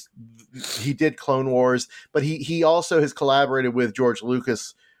 he did Clone Wars, but he also has collaborated with George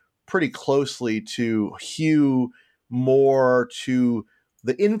Lucas pretty closely to hew more to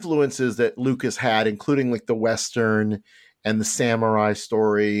the influences that Lucas had, including like the Western and the samurai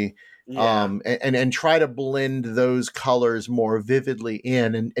story, and try to blend those colors more vividly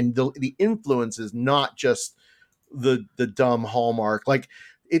in, and the influence is not just the dumb Hallmark. Like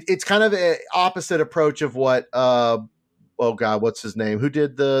it's kind of an opposite approach of what what's his name? Who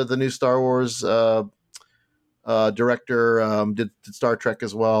did the new Star Wars director? Did Star Trek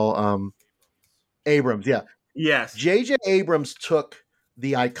as well? Abrams, yeah. Yes. J.J. Abrams took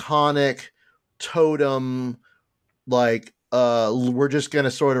the iconic totem, like we're just going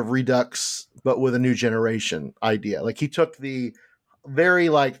to sort of redux, but with a new generation idea. Like he took the very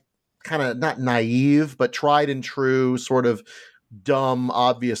like kind of not naive, but tried and true sort of dumb,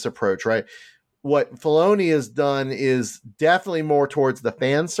 obvious approach, right? What Filoni has done is definitely more towards the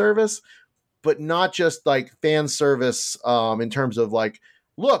fan service, but not just like fan service in terms of like,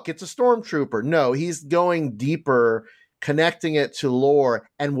 look, it's a stormtrooper. No, he's going deeper, connecting it to lore.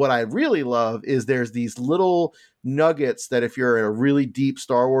 And what I really love is there's these little nuggets that if you're a really deep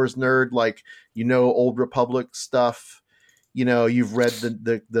Star Wars nerd, like, Old Republic stuff, you've read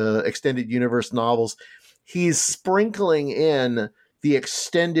the extended universe novels, he's sprinkling in the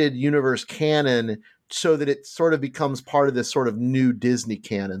extended universe canon so that it sort of becomes part of this sort of new Disney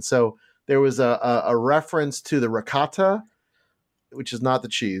canon. So there was a reference to the ricotta, which is not the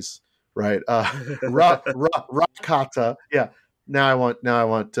cheese, right? Ricotta. Yeah. Now I want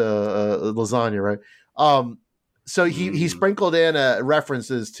lasagna, right? So he sprinkled in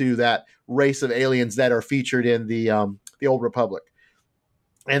references to that race of aliens that are featured in the Old Republic.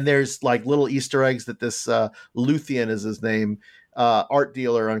 And there's like little Easter eggs that this Luthien is his name, art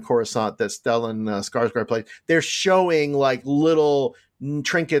dealer on Coruscant that Stellan Skarsgård played. They're showing like little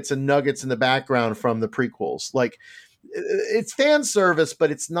trinkets and nuggets in the background from the prequels. Like it's fan service, but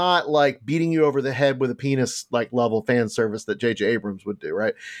it's not like beating you over the head with a penis like level fan service that J.J. Abrams would do,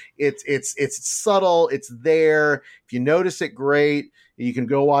 right? It's subtle. It's there. If you notice it, great. You can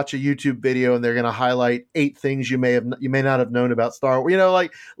go watch a YouTube video and they're going to highlight 8 things you may not have known about Star Wars.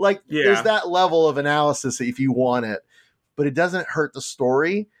 There's that level of analysis if you want it, but it doesn't hurt the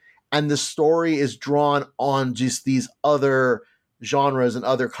story. And the story is drawn on just these other genres and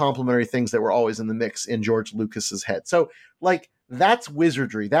other complementary things that were always in the mix in George Lucas's head. So like that's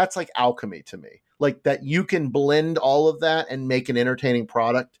wizardry. That's like alchemy to me. Like that you can blend all of that and make an entertaining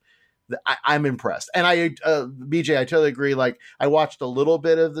product. I'm impressed. And BJ, I totally agree. Like I watched a little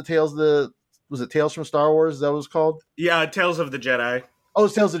bit of the was it Tales from Star Wars? Is that what it was called? Yeah. Tales of the Jedi. Oh,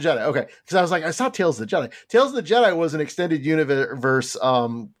 it's Tales of the Jedi. Okay. Because I was like, I saw Tales of the Jedi. Tales of the Jedi was an extended universe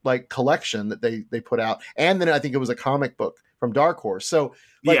like collection that they put out. And then I think it was a comic book from Dark Horse. So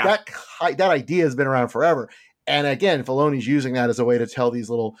like that idea has been around forever. And again, Filoni's using that as a way to tell these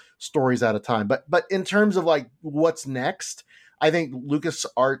little stories at a time. But in terms of like what's next, I think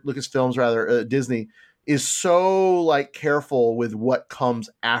Lucasfilms, Disney is so like careful with what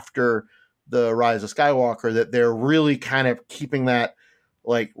comes after the Rise of Skywalker that they're really kind of keeping that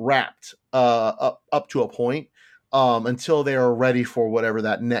like wrapped up to a point until they are ready for whatever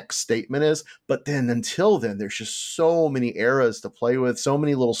that next statement is. But then until then, there's just so many eras to play with, so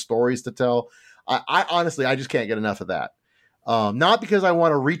many little stories to tell. I honestly, I just can't get enough of that. Not because I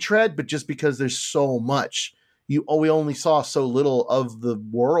want to retread, but just because there's so much. We only saw so little of the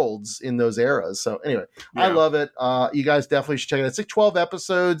worlds in those eras. So anyway, I love it. You guys definitely should check it out. It's like 12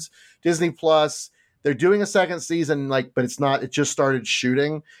 episodes, Disney Plus. They're doing a second season, but it's not, it just started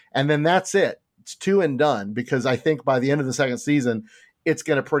shooting. And then that's it. It's 2 and done, because I think by the end of the second season, it's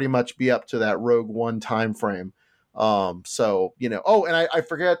going to pretty much be up to that Rogue One time frame. And I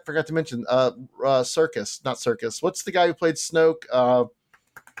forgot to mention Circus. What's the guy who played Snoke? Oh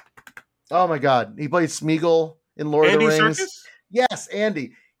my God. He played Smeagol in Lord of the Rings. Serkis? Yes,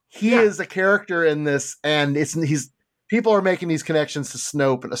 Andy. He is a character in this, and people are making these connections to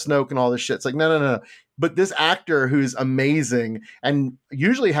Snoke and all this shit. It's like, no. But this actor who's amazing and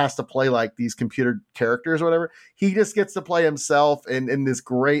usually has to play like these computer characters or whatever, he just gets to play himself in this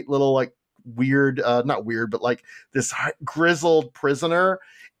great little like weird, not weird, but like this grizzled prisoner.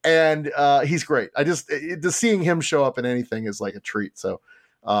 and he's great. I just seeing him show up in anything is like a treat. So,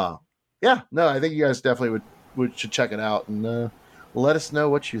 yeah, no, I think you guys definitely should check it out and let us know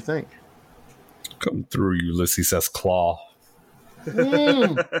what you think. Come through, Ulysses S. Claw.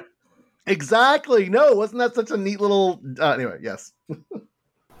 Exactly. No, wasn't that such a neat little? Anyway, yes.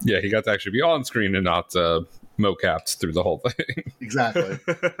 Yeah, he got to actually be on screen and not mocapped through the whole thing. Exactly.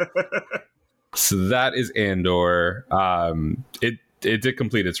 So that is Andor. It did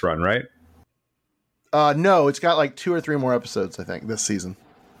complete its run, right? No, it's got like 2 or 3 more episodes, I think, this season.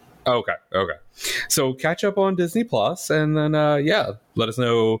 Okay. So catch up on Disney Plus, and then let us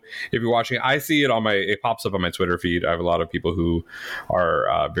know if you're watching. I see it pops up on my Twitter feed. I have a lot of people who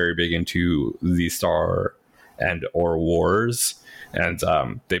are very big into the Star and or Wars, and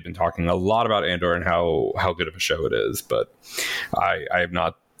they've been talking a lot about Andor and how good of a show it is. But I have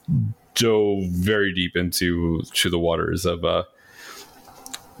not dove very deep into the waters of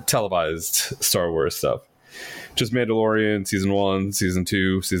televised Star Wars stuff. Just Mandalorian, season 1, season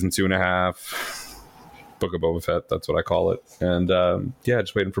 2, season 2.5, Book of Boba Fett, that's what I call it. And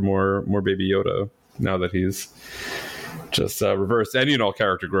just waiting for more Baby Yoda now that he's just reversed any and all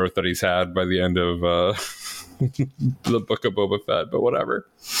character growth that he's had by the end of the Book of Boba Fett, but whatever.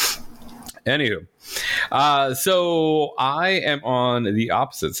 Anywho, so I am on the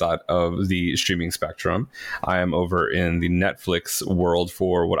opposite side of the streaming spectrum. I am over in the Netflix world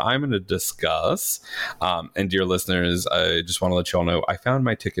for what I'm going to discuss. And dear listeners, I just want to let you all know I found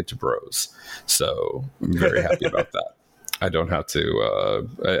my ticket to Bros. So I'm very happy about that. I don't have to,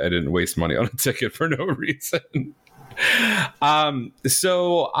 I didn't waste money on a ticket for no reason.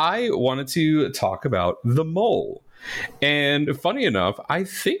 So I wanted to talk about The Mole. And funny enough, I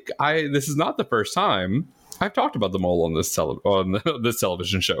think this is not the first time I've talked about The Mole on this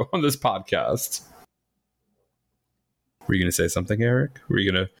television show, on this podcast. Were you going to say something, Eric? Were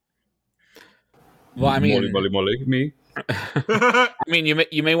you going to? Well, I mean, molly, me. I mean,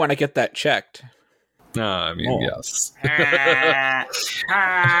 you may want to get that checked. Yes.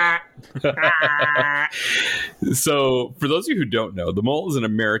 So, for those of you who don't know, The Mole is an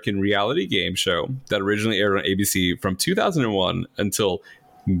American reality game show that originally aired on ABC from 2001 until,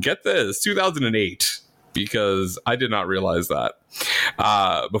 get this, 2008, because I did not realize that,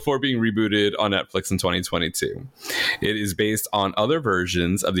 before being rebooted on Netflix in 2022. It is based on other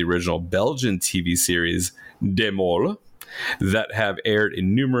versions of the original Belgian TV series De Mole that have aired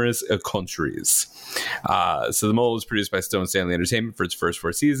in numerous countries. So The Mole was produced by Stone Stanley Entertainment for its first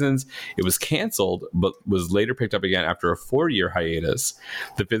 4 seasons. It was canceled, but was later picked up again after a 4-year hiatus.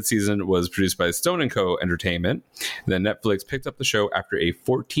 The 5th season was produced by Stone & Co. Entertainment. Then Netflix picked up the show after a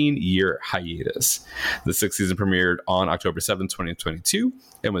 14-year hiatus. The 6th season premiered on October 7, 2022,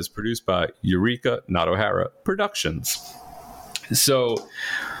 and was produced by Eureka Not O'Hara Productions. So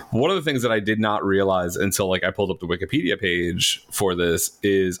one of the things that I did not realize until I pulled up the Wikipedia page for this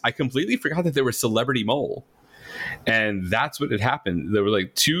is I completely forgot that there was Celebrity Mole. And that's what had happened. There were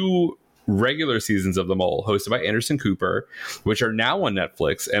 2 regular seasons of The Mole hosted by Anderson Cooper, which are now on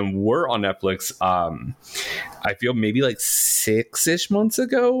Netflix and were on Netflix, I feel maybe 6-ish months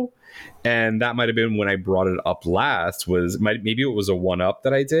ago. And that might have been when I brought it up last. Maybe it was a one-up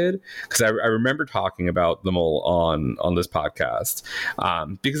that I did, because I remember talking about The Mole on this podcast,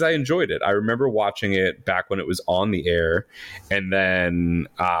 because I enjoyed it. I remember watching it back when it was on the air, and then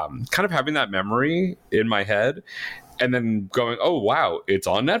kind of having that memory in my head, and then going, oh wow, it's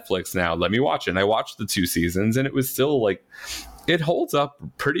on Netflix now, let me watch it. And I watched the 2 seasons, and it was still it holds up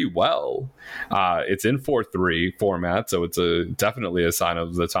pretty well. It's in 4:3 format, so it's definitely a sign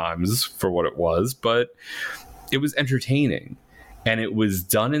of the times for what it was, but it was entertaining, and it was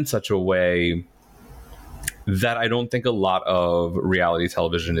done in such a way that I don't think a lot of reality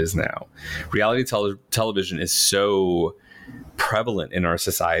television is now. Reality television is so prevalent in our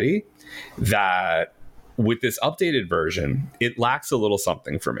society that with this updated version, it lacks a little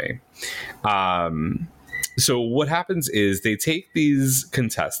something for me. So what happens is they take these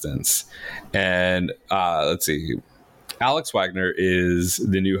contestants, and let's see, Alex Wagner is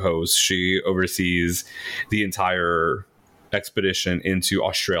the new host. She oversees the entire expedition into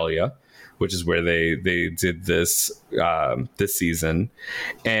Australia, which is where they did this season.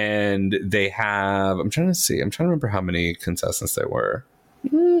 And they have, I'm trying to remember how many contestants there were.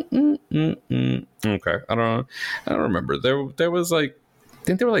 Okay, I don't remember. There was I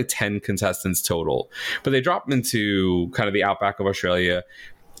think there were 10 contestants total, but they drop them into kind of the outback of Australia,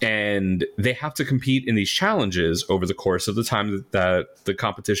 and they have to compete in these challenges over the course of the time that the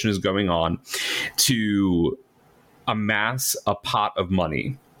competition is going on to amass a pot of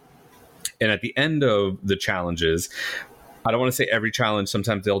money. And at the end of the challenges, I don't want to say every challenge.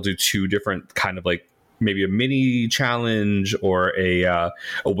 Sometimes they'll do two different kind of like maybe a mini challenge or a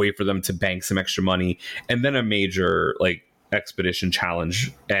way for them to bank some extra money, and then a major like expedition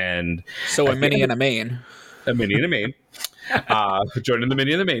challenge. And so a mini and a main. A mini and a main. Joining the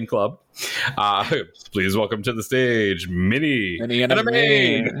Mini and the Main Club. Please welcome to the stage, Mini and a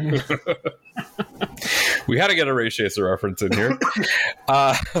Main. We had to get a Ray Chaser reference in here.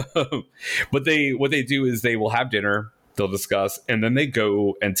 But what they do is they will have dinner, they'll discuss, and then they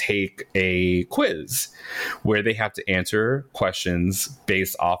go and take a quiz where they have to answer questions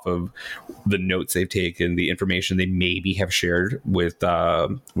based off of the notes they've taken, the information they maybe have shared with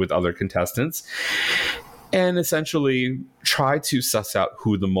other contestants, and essentially try to suss out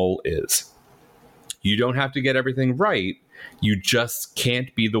who the mole is. You don't have to get everything right. You just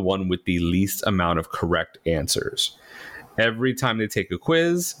can't be the one with the least amount of correct answers. Every time they take a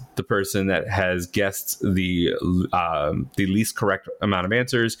quiz, the person that has guessed the least correct amount of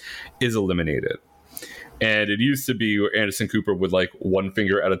answers is eliminated. And it used to be where Anderson Cooper would like one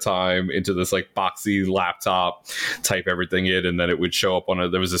finger at a time into this like boxy laptop, type everything in, and then it would show up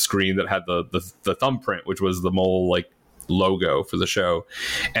there was a screen that had the thumbprint, which was the mole like logo for the show,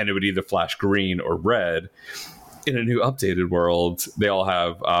 and it would either flash green or red. In a new updated world, they all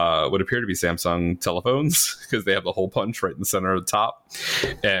have what appear to be Samsung telephones because they have the hole punch right in the center of the top,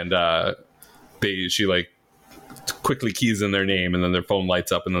 and she like quickly keys in their name, and then their phone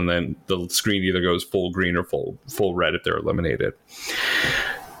lights up, and then the screen either goes full green or full red if they're eliminated.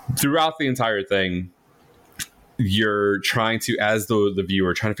 Throughout the entire thing, you're trying to, as the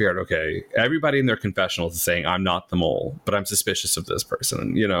viewer, trying to figure out, okay, everybody in their confessionals is saying, I'm not the mole, but I'm suspicious of this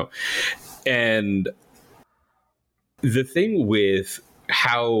person, you know. And the thing with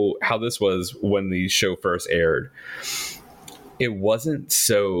how this was when the show first aired, it wasn't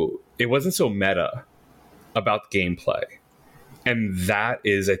so meta about gameplay, and that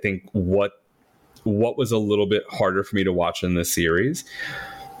is, I think, what was a little bit harder for me to watch in this series.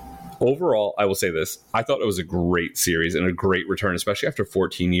 Overall, I will say this: I thought it was a great series and a great return, especially after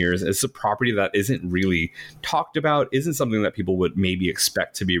 14 years. It's a property that isn't really talked about, isn't something that people would maybe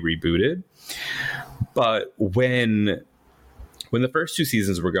expect to be rebooted. But when the first two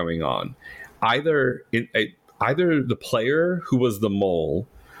seasons were going on, either the player who was the mole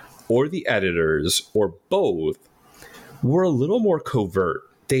or the editors or both were a little more covert.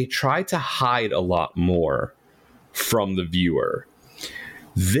 They tried to hide a lot more from the viewer.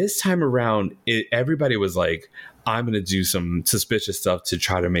 This time around, everybody was like, I'm going to do some suspicious stuff to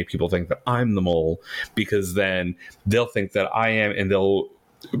try to make people think that I'm the mole, because then they'll think that I am, and they'll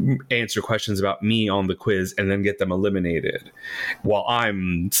answer questions about me on the quiz and then get them eliminated while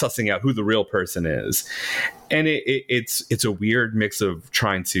I'm sussing out who the real person is. And it's a weird mix of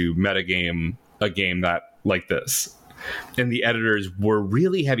trying to metagame a game that like this. And the editors were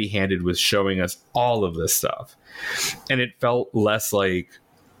really heavy-handed with showing us all of this stuff. And it felt less like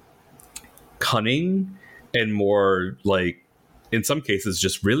cunning and more like, in some cases,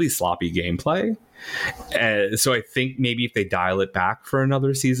 just really sloppy gameplay. So I think maybe if they dial it back for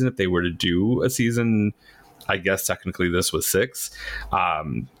another season, if they were to do a season, I guess technically this was 6,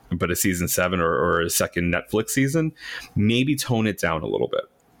 but a season 7 or a second Netflix season, maybe tone it down a little bit.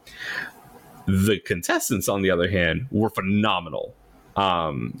 The contestants, on the other hand, were phenomenal.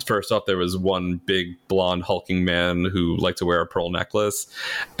 First off, there was one big blonde hulking man who liked to wear a pearl necklace,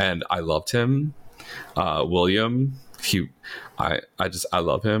 and I loved him. William, I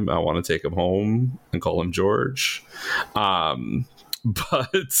love him. I want to take him home and call him George. But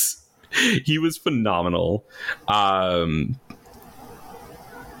he was phenomenal.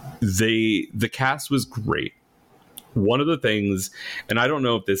 The cast was great. One of the things, and I don't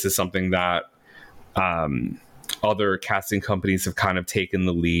know if this is something that other casting companies have kind of taken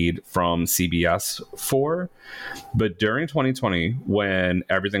the lead from CBS for, but during 2020, when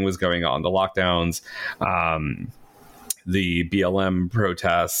everything was going on, the lockdowns, the BLM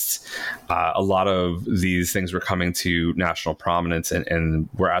protests, a lot of these things were coming to national prominence and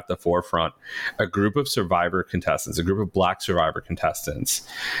were at the forefront. A group of Survivor contestants, a group of Black Survivor contestants,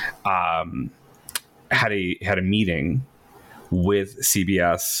 had a meeting with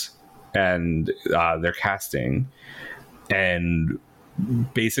CBS and their casting, and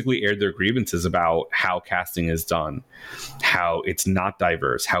basically aired their grievances about how casting is done, how it's not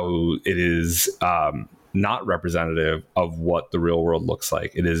diverse, how it is not representative of what the real world looks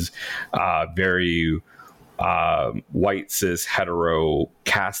like. It is very white, cis, hetero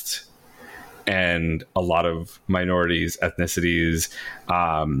cast, and a lot of minorities, ethnicities,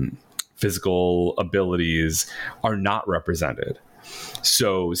 physical abilities are not represented.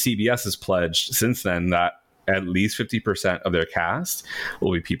 So CBS has pledged since then that at least 50% of their cast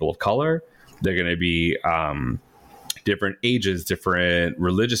will be people of color. They're going to be different ages, different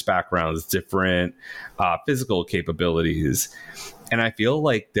religious backgrounds, different physical capabilities. And I feel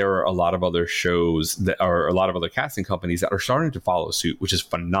like there are a lot of other shows that are a lot of other casting companies that are starting to follow suit, which is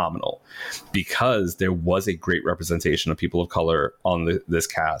phenomenal because there was a great representation of people of color on this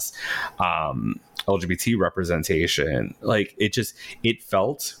cast. LGBT representation, like it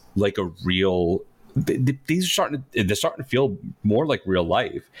felt like a real. They're starting to feel more like real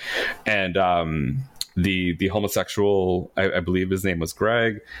life, and the homosexual, I believe his name was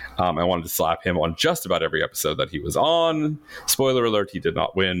Greg. I wanted to slap him on just about every episode that he was on. Spoiler alert: he did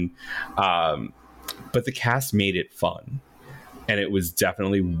not win, but the cast made it fun, and it was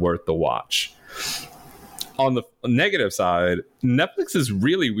definitely worth the watch. On the negative side, Netflix is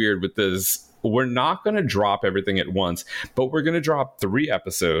really weird with this. We're not going to drop everything at once, but we're going to drop 3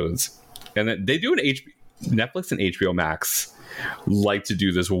 episodes. And then they do Netflix and HBO Max like to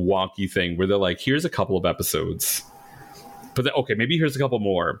do this wonky thing where they're like, here's a couple of episodes. But then, okay, maybe here's a couple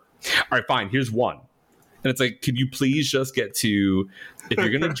more. All right, fine, here's one. And it's like, can you please just get to, if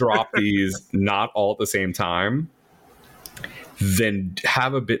you're going to drop these not all at the same time, then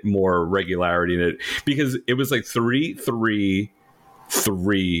have a bit more regularity in it. Because it was like 3,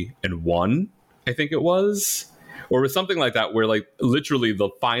 and 1, I think it was. Or it was something like that where like literally the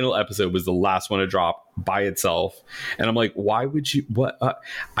final episode was the last one to drop by itself. And I'm like, why would you, what?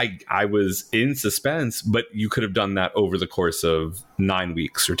 I was in suspense, but you could have done that over the course of 9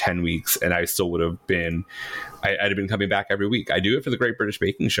 weeks or 10 weeks. And I still would have been, I'd have been coming back every week. I do it for the Great British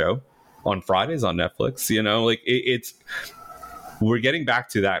Baking Show on Fridays on Netflix, you know, like we're getting back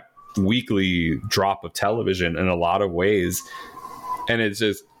to that weekly drop of television in a lot of ways. And it's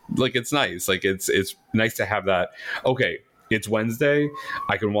just like, it's nice. Like it's nice to have that. Okay, it's Wednesday.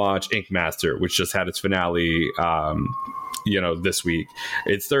 I can watch Ink Master, which just had its finale, this week.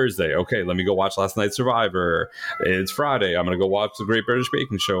 It's Thursday. Okay, let me go watch Last Night's Survivor. It's Friday. I'm going to go watch the Great British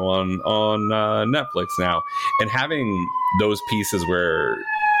Baking Show on Netflix now. And having those pieces where,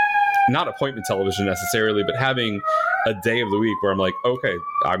 not appointment television necessarily, but having a day of the week where I'm like, okay,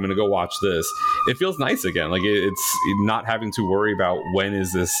 I'm going to go watch this. It feels nice again. Like it's not having to worry about when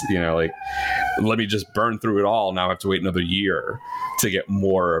is this, like, let me just burn through it all. Now I have to wait another year to get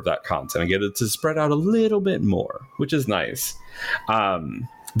more of that content and get it to spread out a little bit more, which is nice.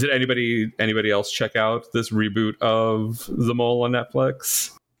 Did anybody else check out this reboot of The Mole on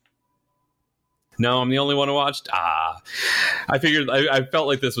Netflix? No, I'm the only one who watched. I figured I felt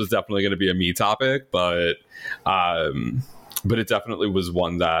like this was definitely going to be a me topic, but it definitely was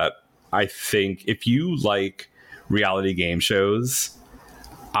one that I think if you like reality game shows,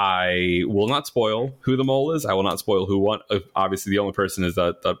 I will not spoil who the mole is. I will not spoil who won. Obviously, the only person is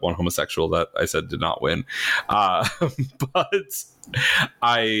that one homosexual that I said did not win. But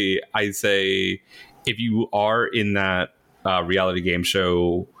I say if you are in that reality game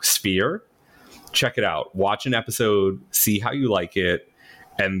show sphere, check it out. Watch an episode, see how you like it,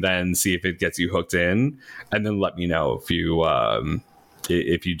 and then see if it gets you hooked in, and then let me know if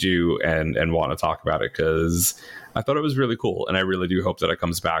you do and want to talk about it, because I thought it was really cool, and I really do hope that it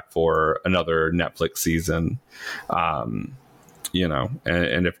comes back for another Netflix season. And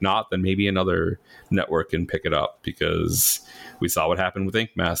if not, then maybe another network can pick it up, because we saw what happened with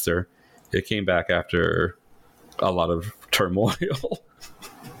Ink Master. It came back after a lot of turmoil.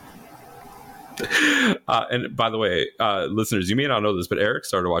 And by the way, listeners, you may not know this, but Eric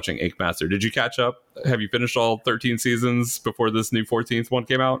started watching Ink Master. Did you catch up? Have you finished all 13 seasons before this new 14th one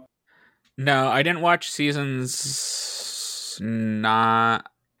came out? No, I didn't watch seasons. I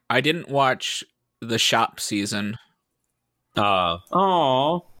didn't watch the shop season. I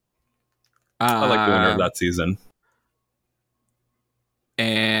like the winner of that season.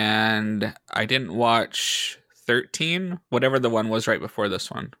 And I didn't watch 13, whatever the one was right before this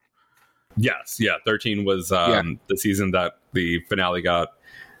one. Yes, yeah. 13 was the season that the finale got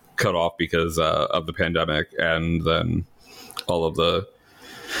cut off because of the pandemic, and then all of the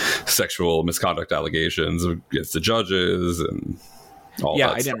sexual misconduct allegations against the judges and all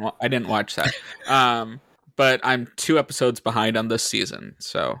that. Yeah, I didn't watch that. But I'm 2 episodes behind on this season.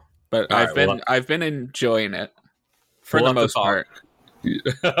 So, but I've been enjoying it for the most part.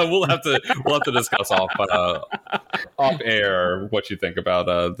 we'll have to discuss off air what you think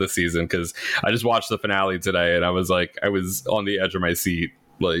about this season, because I just watched the finale today and I was on the edge of my seat.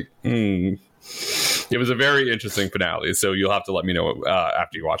 It was a very interesting finale, so you'll have to let me know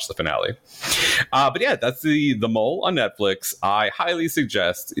after you watch the finale. But yeah, that's the Mole on Netflix. I highly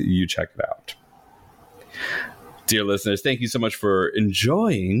suggest you check it out. Dear listeners, thank you so much for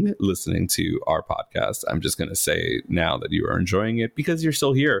enjoying listening to our podcast. I'm just going to say now that you are enjoying it because you're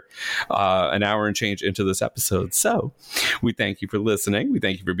still here an hour and change into this episode. So we thank you for listening. We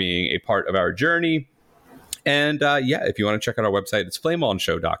thank you for being a part of our journey. And if you want to check out our website, it's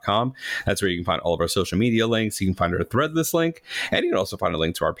flameonshow.com. That's where you can find all of our social media links. You can find our Threadless link. And you can also find a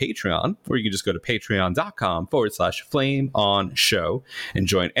link to our Patreon, where you can just go to patreon.com/flameonshow and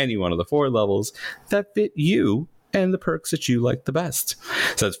join any one of the 4 levels that fit you and the perks that you like the best.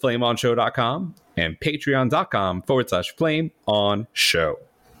 So that's flameonshow.com and patreon.com/flameonshow.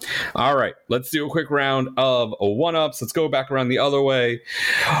 All right, let's do a quick round of one-ups. Let's go back around the other way.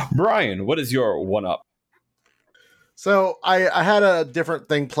 Brian, what is your one-up? So I had a different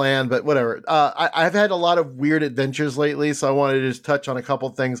thing planned, but whatever. I've had a lot of weird adventures lately, so I wanted to just touch on a couple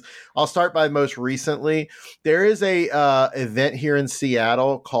things. I'll start by most recently. There is a event here in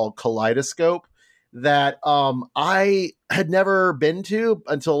Seattle called Kaleidoscope that I had never been to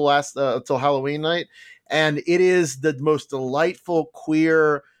until Halloween night, and it is the most delightful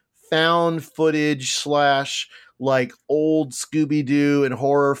queer found footage / like old Scooby-Doo and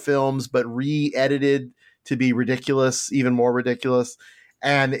horror films, but re-edited to be ridiculous, even more ridiculous.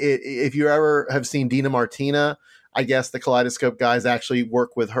 And if you ever have seen Dina Martina, I guess the Kaleidoscope guys actually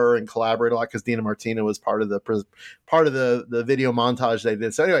work with her and collaborate a lot because Dina Martina was part of the video montage they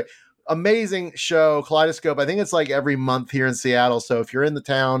did. So anyway, amazing show, Kaleidoscope. I think it's like every month here in Seattle. So if you're in the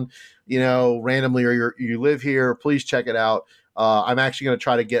town, randomly, or you live here, please check it out. I'm actually going to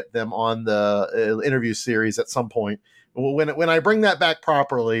try to get them on the interview series at some point when I bring that back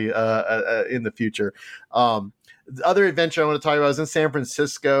properly in the future. The other adventure I want to talk about, I was in San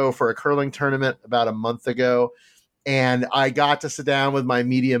Francisco for a curling tournament about a month ago, and I got to sit down with my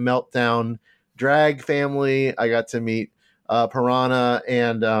Media Meltdown drag family. I got to meet Piranha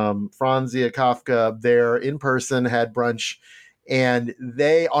and Franzia Kafka there in person, had brunch, and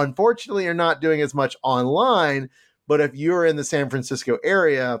they unfortunately are not doing as much online, but if you're in the San Francisco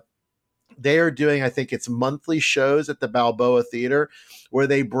area, they are doing, I think it's monthly shows at the Balboa Theater where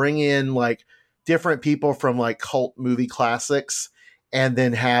they bring in like different people from like cult movie classics and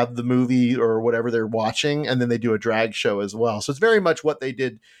then have the movie or whatever they're watching. And then they do a drag show as well. So it's very much what they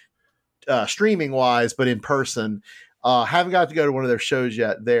did streaming wise, but in person. Haven't got to go to one of their shows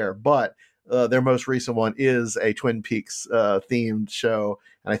yet there, but their most recent one is a Twin Peaks themed show.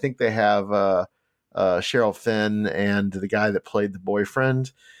 And I think they have Cheryl Finn and the guy that played the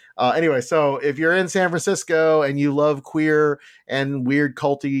boyfriend. Anyway, so if you're in San Francisco and you love queer and weird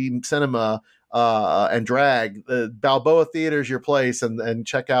culty cinema and drag, the Balboa Theater is your place, and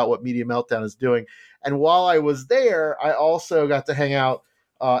check out what Media Meltdown is doing. And while I was there, I also got to hang out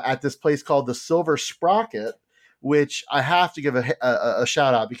at this place called the Silver Sprocket, which I have to give a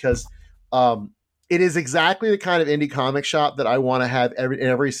shout out because it is exactly the kind of indie comic shop that I want to have in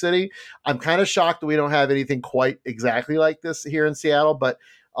every city. I'm kind of shocked that we don't have anything quite exactly like this here in Seattle, but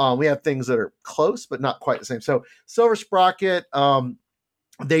we have things that are close, but not quite the same. So Silver Sprocket,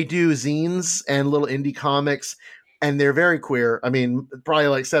 they do zines and little indie comics, and they're very queer. I mean, probably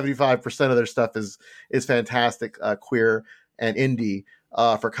like 75% of their stuff is fantastic, queer and indie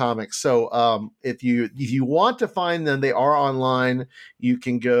for comics. So if you want to find them, they are online. You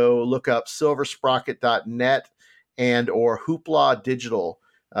can go look up silversprocket.net and or Hoopla Digital.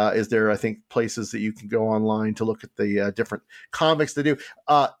 Is there, I think, places that you can go online to look at the different comics they do.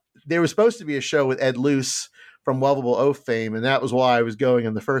 There was supposed to be a show with Ed Luce from Lovable Oaf fame, and that was why I was going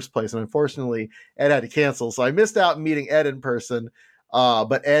in the first place. And unfortunately, Ed had to cancel, so I missed out meeting Ed in person.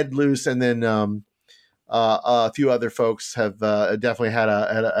 But Ed Luce and then a few other folks have definitely had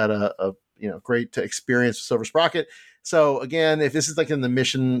a great experience with Silver Sprocket. So again, if this is like in the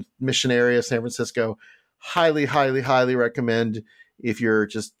Mission area of San Francisco, highly, highly, highly recommend. If you're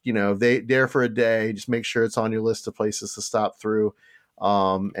just, there for a day, just make sure it's on your list of places to stop through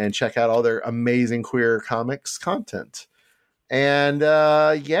and check out all their amazing queer comics content. And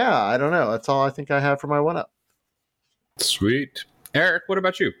I don't know. That's all I think I have for my one-up. Sweet. Eric, what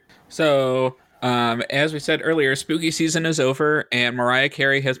about you? So, as we said earlier, spooky season is over, and Mariah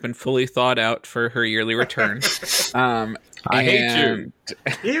Carey has been fully thawed out for her yearly return. I hate you.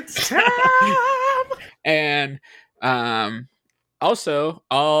 It's time! And also,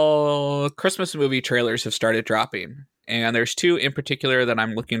 all Christmas movie trailers have started dropping, and there's 2 in particular that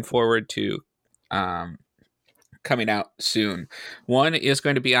I'm looking forward to coming out soon. One is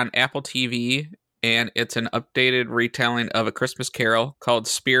going to be on Apple TV, and it's an updated retelling of A Christmas Carol called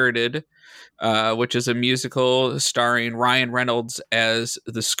Spirited, which is a musical starring Ryan Reynolds as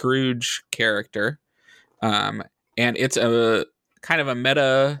the Scrooge character. And it's a kind of a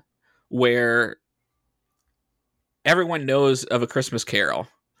meta where everyone knows of A Christmas Carol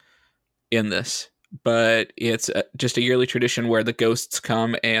in this, but it's just a yearly tradition where the ghosts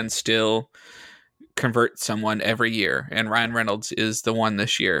come and still convert someone every year. And Ryan Reynolds is the one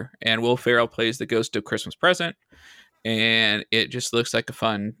this year. And Will Ferrell plays the ghost of Christmas Present. And it just looks like a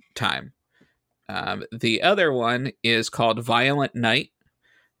fun time. The other one is called Violent Night.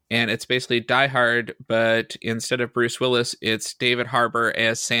 And it's basically Die Hard, but instead of Bruce Willis, it's David Harbour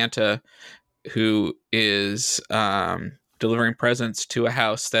as Santa, who is delivering presents to a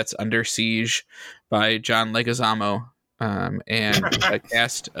house that's under siege by John Leguizamo, and a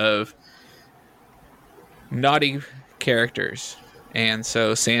cast of naughty characters. And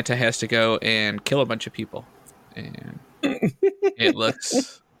so Santa has to go and kill a bunch of people. And it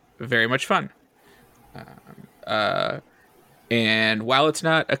looks very much fun. And while it's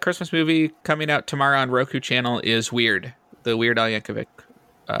not a Christmas movie, coming out tomorrow on Roku Channel is Weird, the Weird Al Yankovic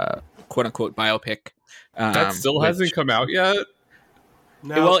quote-unquote biopic. That still hasn't come out yet?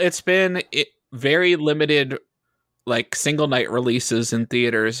 No. Well, it's been very limited, like, single-night releases in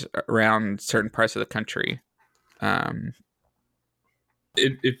theaters around certain parts of the country.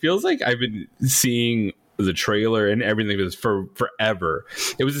 It feels like I've been seeing the trailer and everything for forever.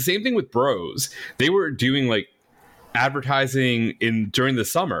 It was the same thing with Bros. They were doing, like, advertising during the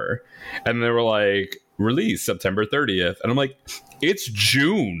summer, and they were like, release September 30th, and I'm like, it's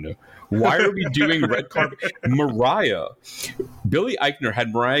June. Why are we doing red carpet? Billy Eichner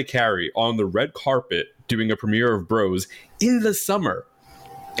had Mariah Carey on the red carpet doing a premiere of Bros in the summer.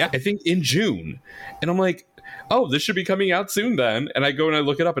 Yeah, I think in June, and I'm like, oh, this should be coming out soon then. And I go and I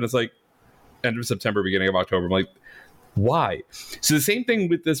look it up, and it's like end of September, beginning of October. I'm like, why? So the same thing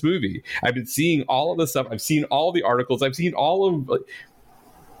with this movie. I've been seeing all of this stuff. I've seen all the articles. I've seen all of, like,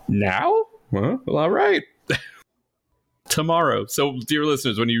 now? Well, all right. Tomorrow. So, dear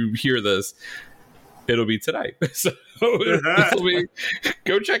listeners, when you hear this, it'll be tonight. So this will be,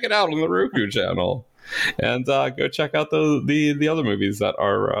 go check it out on the Roku channel, and go check out the other movies that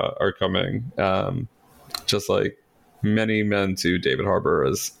are coming. Just like many men to David Harbour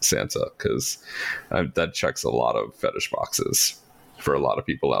as Santa, because that checks a lot of fetish boxes for a lot of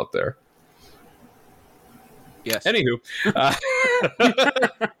people out there. Yes. Anywho,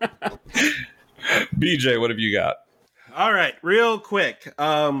 BJ, what have you got? All right, real quick.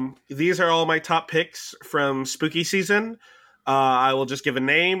 These are all my top picks from spooky season. I will just give a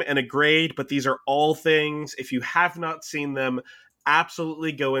name and a grade, but these are all things. If you have not seen them,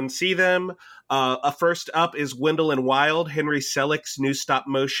 absolutely go and see them. First up is Wendell and Wild, Henry Selick's new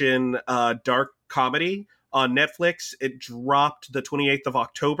stop-motion dark comedy on Netflix. It dropped the 28th of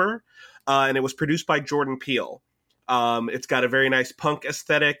October, and it was produced by Jordan Peele. It's got a very nice punk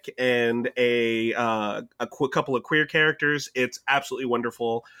aesthetic and a couple of queer characters. It's absolutely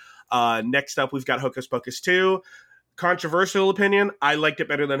wonderful. Next up, we've got Hocus Pocus 2. Controversial opinion, I liked it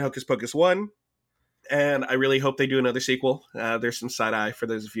better than Hocus Pocus 1. And I really hope they do another sequel. There's some side eye for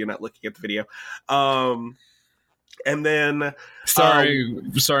those of you not looking at the video. And then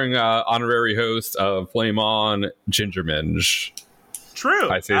starring honorary host of Flame On, Ginger Minge.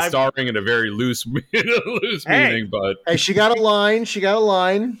 True. I say starring in a very loose meaning, but hey, she got a line.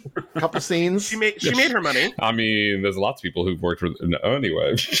 A couple scenes. She made her money. I mean, there's lots of people who've worked with. No,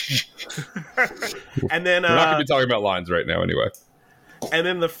 anyway. And then we're not going to be talking about lines right now, anyway. And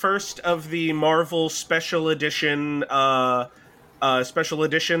then the first of the Marvel special edition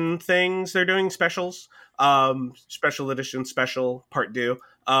things they're doing, specials. Special edition special part 2.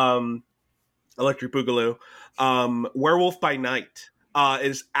 Electric Boogaloo. Werewolf by Night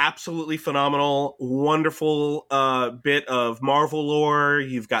is absolutely phenomenal. Wonderful bit of Marvel lore.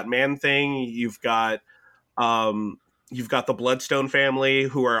 You've got Man-Thing. You've got the Bloodstone family,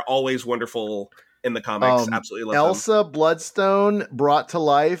 who are always wonderful in the comics. Absolutely love Elsa them. Bloodstone brought to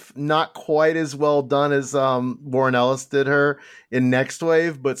life, not quite as well done as Warren Ellis did her in Next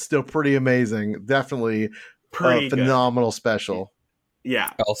Wave, but still pretty amazing. Definitely Pretty good. Phenomenal special.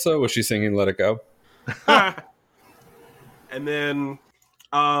 Yeah. Elsa, was she singing Let It Go? And then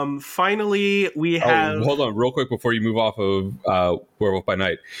finally we have hold on real quick before you move off of Werewolf by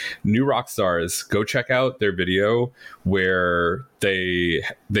Night. New Rockstars, go check out their video where they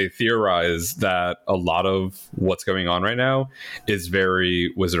theorize that a lot of what's going on right now is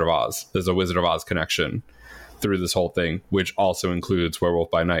very Wizard of Oz. There's a Wizard of Oz connection through this whole thing, which also includes Werewolf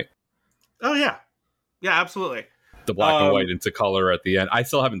by Night. Oh yeah, absolutely. The black and white into color at the end. I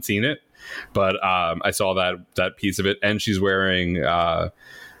still haven't seen it, but I saw that piece of it, and she's wearing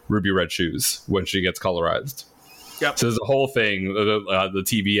ruby red shoes when she gets colorized. Yep. So there's a whole thing, the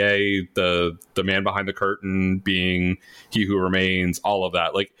TVA, the man behind the curtain being He Who Remains, all of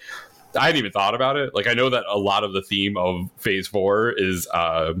that. Like, I hadn't even thought about it. Like, I know that a lot of the theme of Phase 4 is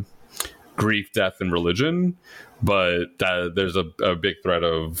grief, death, and religion, but there's a big thread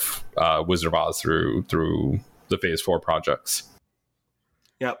of Wizard of Oz through the Phase 4 projects.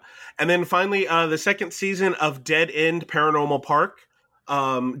 Yep. And then finally, the second season of Dead End Paranormal Park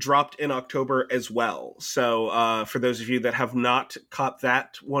dropped in October as well. So for those of you that have not caught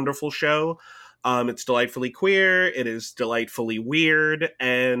that wonderful show, it's delightfully queer, it is delightfully weird,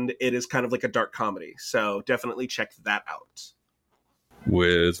 and it is kind of like a dark comedy. So definitely check that out.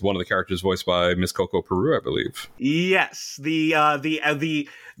 With one of the characters voiced by Miss Coco Peru, I believe. Yes, the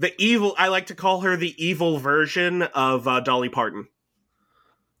evil. I like to call her the evil version of Dolly Parton.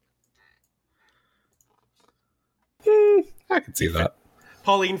 I can see that.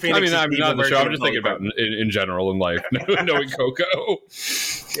 Pauline Phoenix. I mean, I'm not the show. I'm just thinking about in general in life, knowing Coco.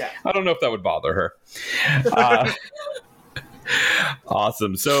 Yeah, I don't know if that would bother her.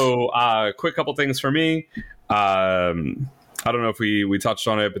 Awesome. So, quick couple things for me. I don't know if we touched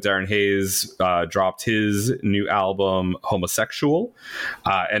on it, but Darren Hayes dropped his new album, Homosexual,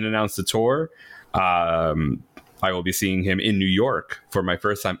 and announced a tour. I will be seeing him in New York for my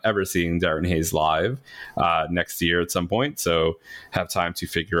first time ever seeing Darren Hayes live next year at some point. So have time to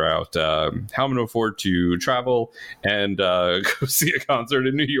figure out how I'm going to afford to travel and go see a concert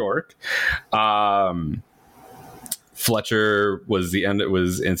in New York. Fletcher was it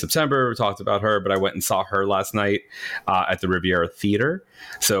was in September. We talked about her, but I went and saw her last night at the Riviera Theater.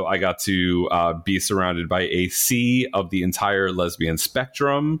 So I got to be surrounded by a sea of the entire lesbian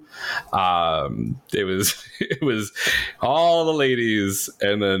spectrum. It was all the ladies,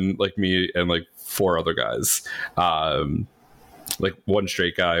 and then like me and like 4 other guys. Like one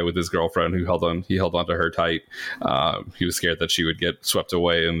straight guy with his girlfriend who held on to her tight. He was scared that she would get swept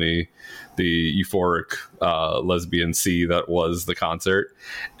away in the euphoric lesbian sea that was the concert,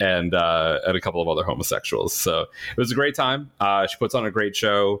 and a couple of other homosexuals. So it was a great time. She puts on a great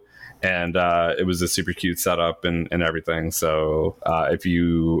show, and it was a super cute setup and everything. So if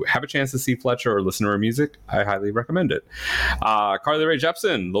you have a chance to see Fletcher or listen to her music, I highly recommend it. Carly Rae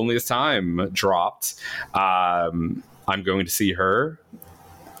Jepsen, Loneliest Time, dropped. I'm going to see her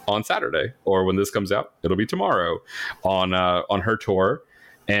on Saturday, or when this comes out, it'll be tomorrow, on her tour.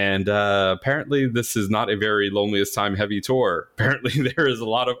 And apparently this is not a very Loneliest Time heavy tour. Apparently there is a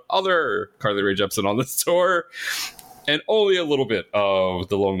lot of other Carly Rae Jepsen on this tour, and only a little bit of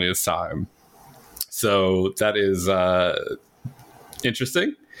the Loneliest Time. So that is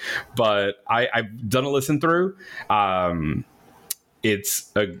interesting. But I've done a listen through.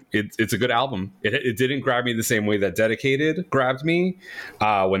 It's a good album. It didn't grab me the same way that Dedicated grabbed me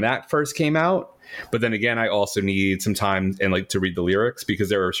when that first came out. But then again, I also need some time and like to read the lyrics, because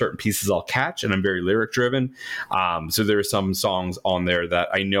there are certain pieces I'll catch, and I'm very lyric driven. So there are some songs on there that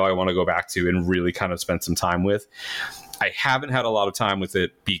I know I want to go back to and really kind of spend some time with. I haven't had a lot of time with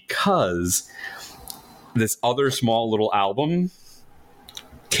it because this other small little album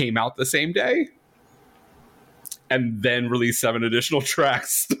came out the same day, and then released 7 additional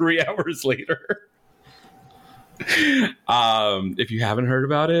tracks 3 hours later. If you haven't heard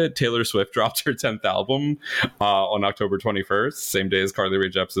about it, Taylor Swift dropped her 10th album on October 21st, same day as Carly Rae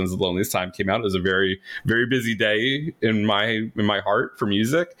Jepsen's The Loneliest Time came out. It was a very, very busy day in my heart for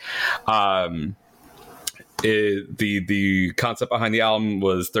music. The concept behind the album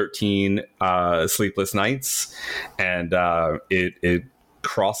was 13 sleepless nights, and it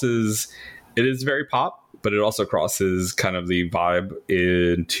crosses. It is very pop, but it also crosses kind of the vibe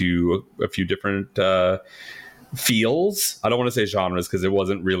into a few different feels. I don't want to say genres, because it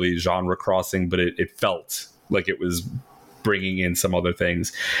wasn't really genre crossing, but it felt like it was bringing in some other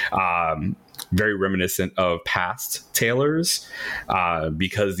things. Very reminiscent of past Taylor's,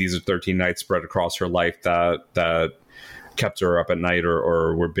 because these are 13 nights spread across her life that kept her up at night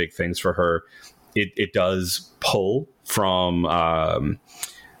or were big things for her. It does pull from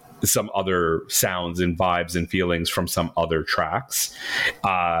some other sounds and vibes and feelings from some other tracks.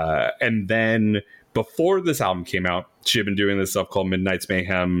 And then before this album came out, she had been doing this stuff called Midnight's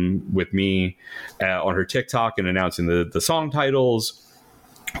Mayhem with me on her TikTok and announcing the song titles.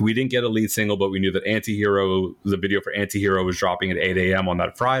 We didn't get a lead single, but we knew that Antihero, the video for Antihero, was dropping at 8 a.m. on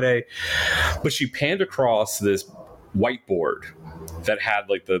that Friday. But she panned across this whiteboard that had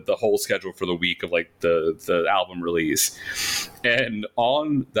like the whole schedule for the week of like the album release. And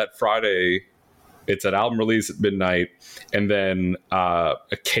on that Friday, it's an album release at midnight, and then a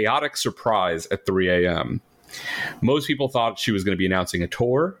chaotic surprise at 3 a.m. Most people thought she was going to be announcing a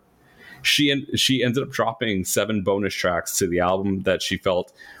tour. She ended up dropping 7 bonus tracks to the album that she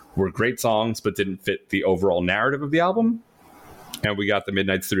felt were great songs but didn't fit the overall narrative of the album. and we got the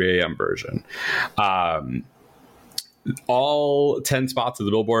Midnight's 3 a.m. version. All 10 spots of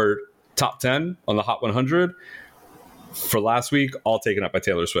the Billboard Top 10 on the Hot 100 for last week, all taken up by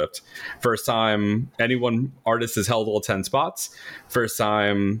Taylor Swift. First time artist has held all 10 spots. First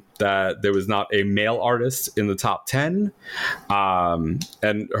time that there was not a male artist in the top 10.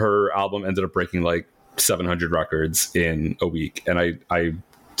 And her album ended up breaking like 700 records in a week. And I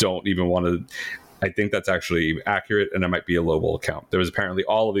don't even want to... I think that's actually accurate, and it might be a lowball count. There was apparently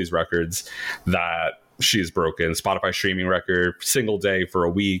all of these records that she's broken. Spotify streaming record, single day for a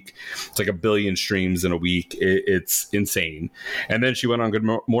week. It's like 1 billion streams in a week. It's insane. And then she went on Good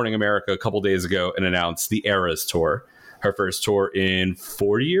Morning America a couple days ago and announced the Eras Tour, her first tour in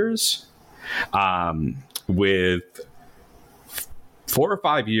 4 years, with 4 or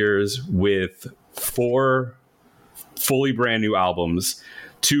 5 years, with 4 fully brand new albums,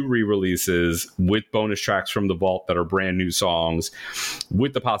 2 re-releases with bonus tracks from the vault that are brand new songs,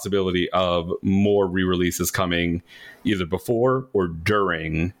 with the possibility of more re-releases coming either before or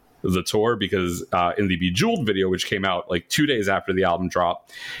during the tour, because in the Bejeweled video, which came out like 2 days after the album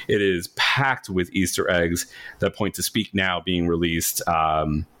dropped, it is packed with Easter eggs that point to Speak Now being released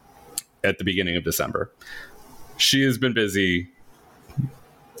at the beginning of December. She has been busy.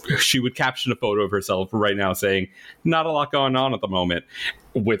 She would caption a photo of herself right now saying, not a lot going on at the moment,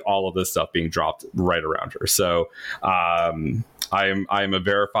 with all of this stuff being dropped right around her. So I am a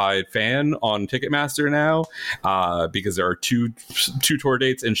verified fan on Ticketmaster now, because there are two tour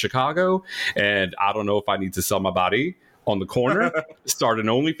dates in Chicago, and I don't know if I need to sell my body on the corner, start an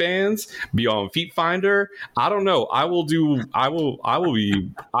OnlyFans, be on Feet Finder. I don't know. I will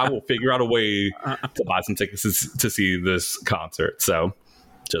figure out a way to buy some tickets to see this concert. So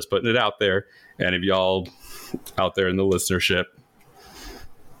just putting it out there. And if y'all out there in the listenership,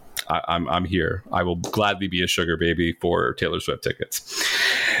 I'm here. I will gladly be a sugar baby for Taylor Swift tickets.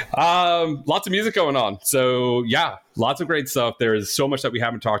 Lots of music going on. So yeah, lots of great stuff. There's so much that we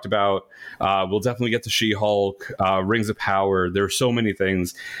haven't talked about. We'll definitely get to She-Hulk, Rings of Power. There are so many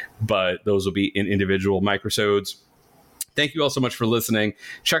things, but those will be in individual microsodes. Thank you all so much for listening.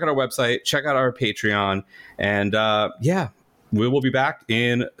 Check out our website, check out our Patreon, and we will be back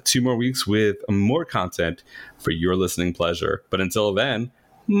in 2 more weeks with more content for your listening pleasure. But until then,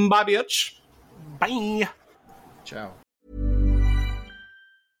 bye, bitch. Bye. Ciao.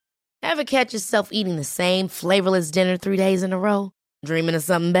 Ever catch yourself eating the same flavorless dinner 3 days in a row? Dreaming of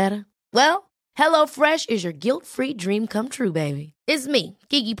something better? Well, HelloFresh is your guilt-free dream come true, baby. It's me,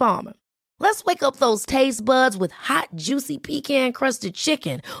 Keke Palmer. Let's wake up those taste buds with hot, juicy pecan-crusted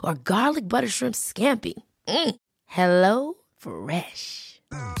chicken or garlic butter shrimp scampi. Hello Fresh.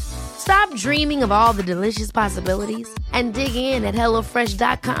 Stop dreaming of all the delicious possibilities and dig in at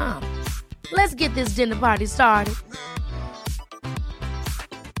HelloFresh.com. Let's get this dinner party started.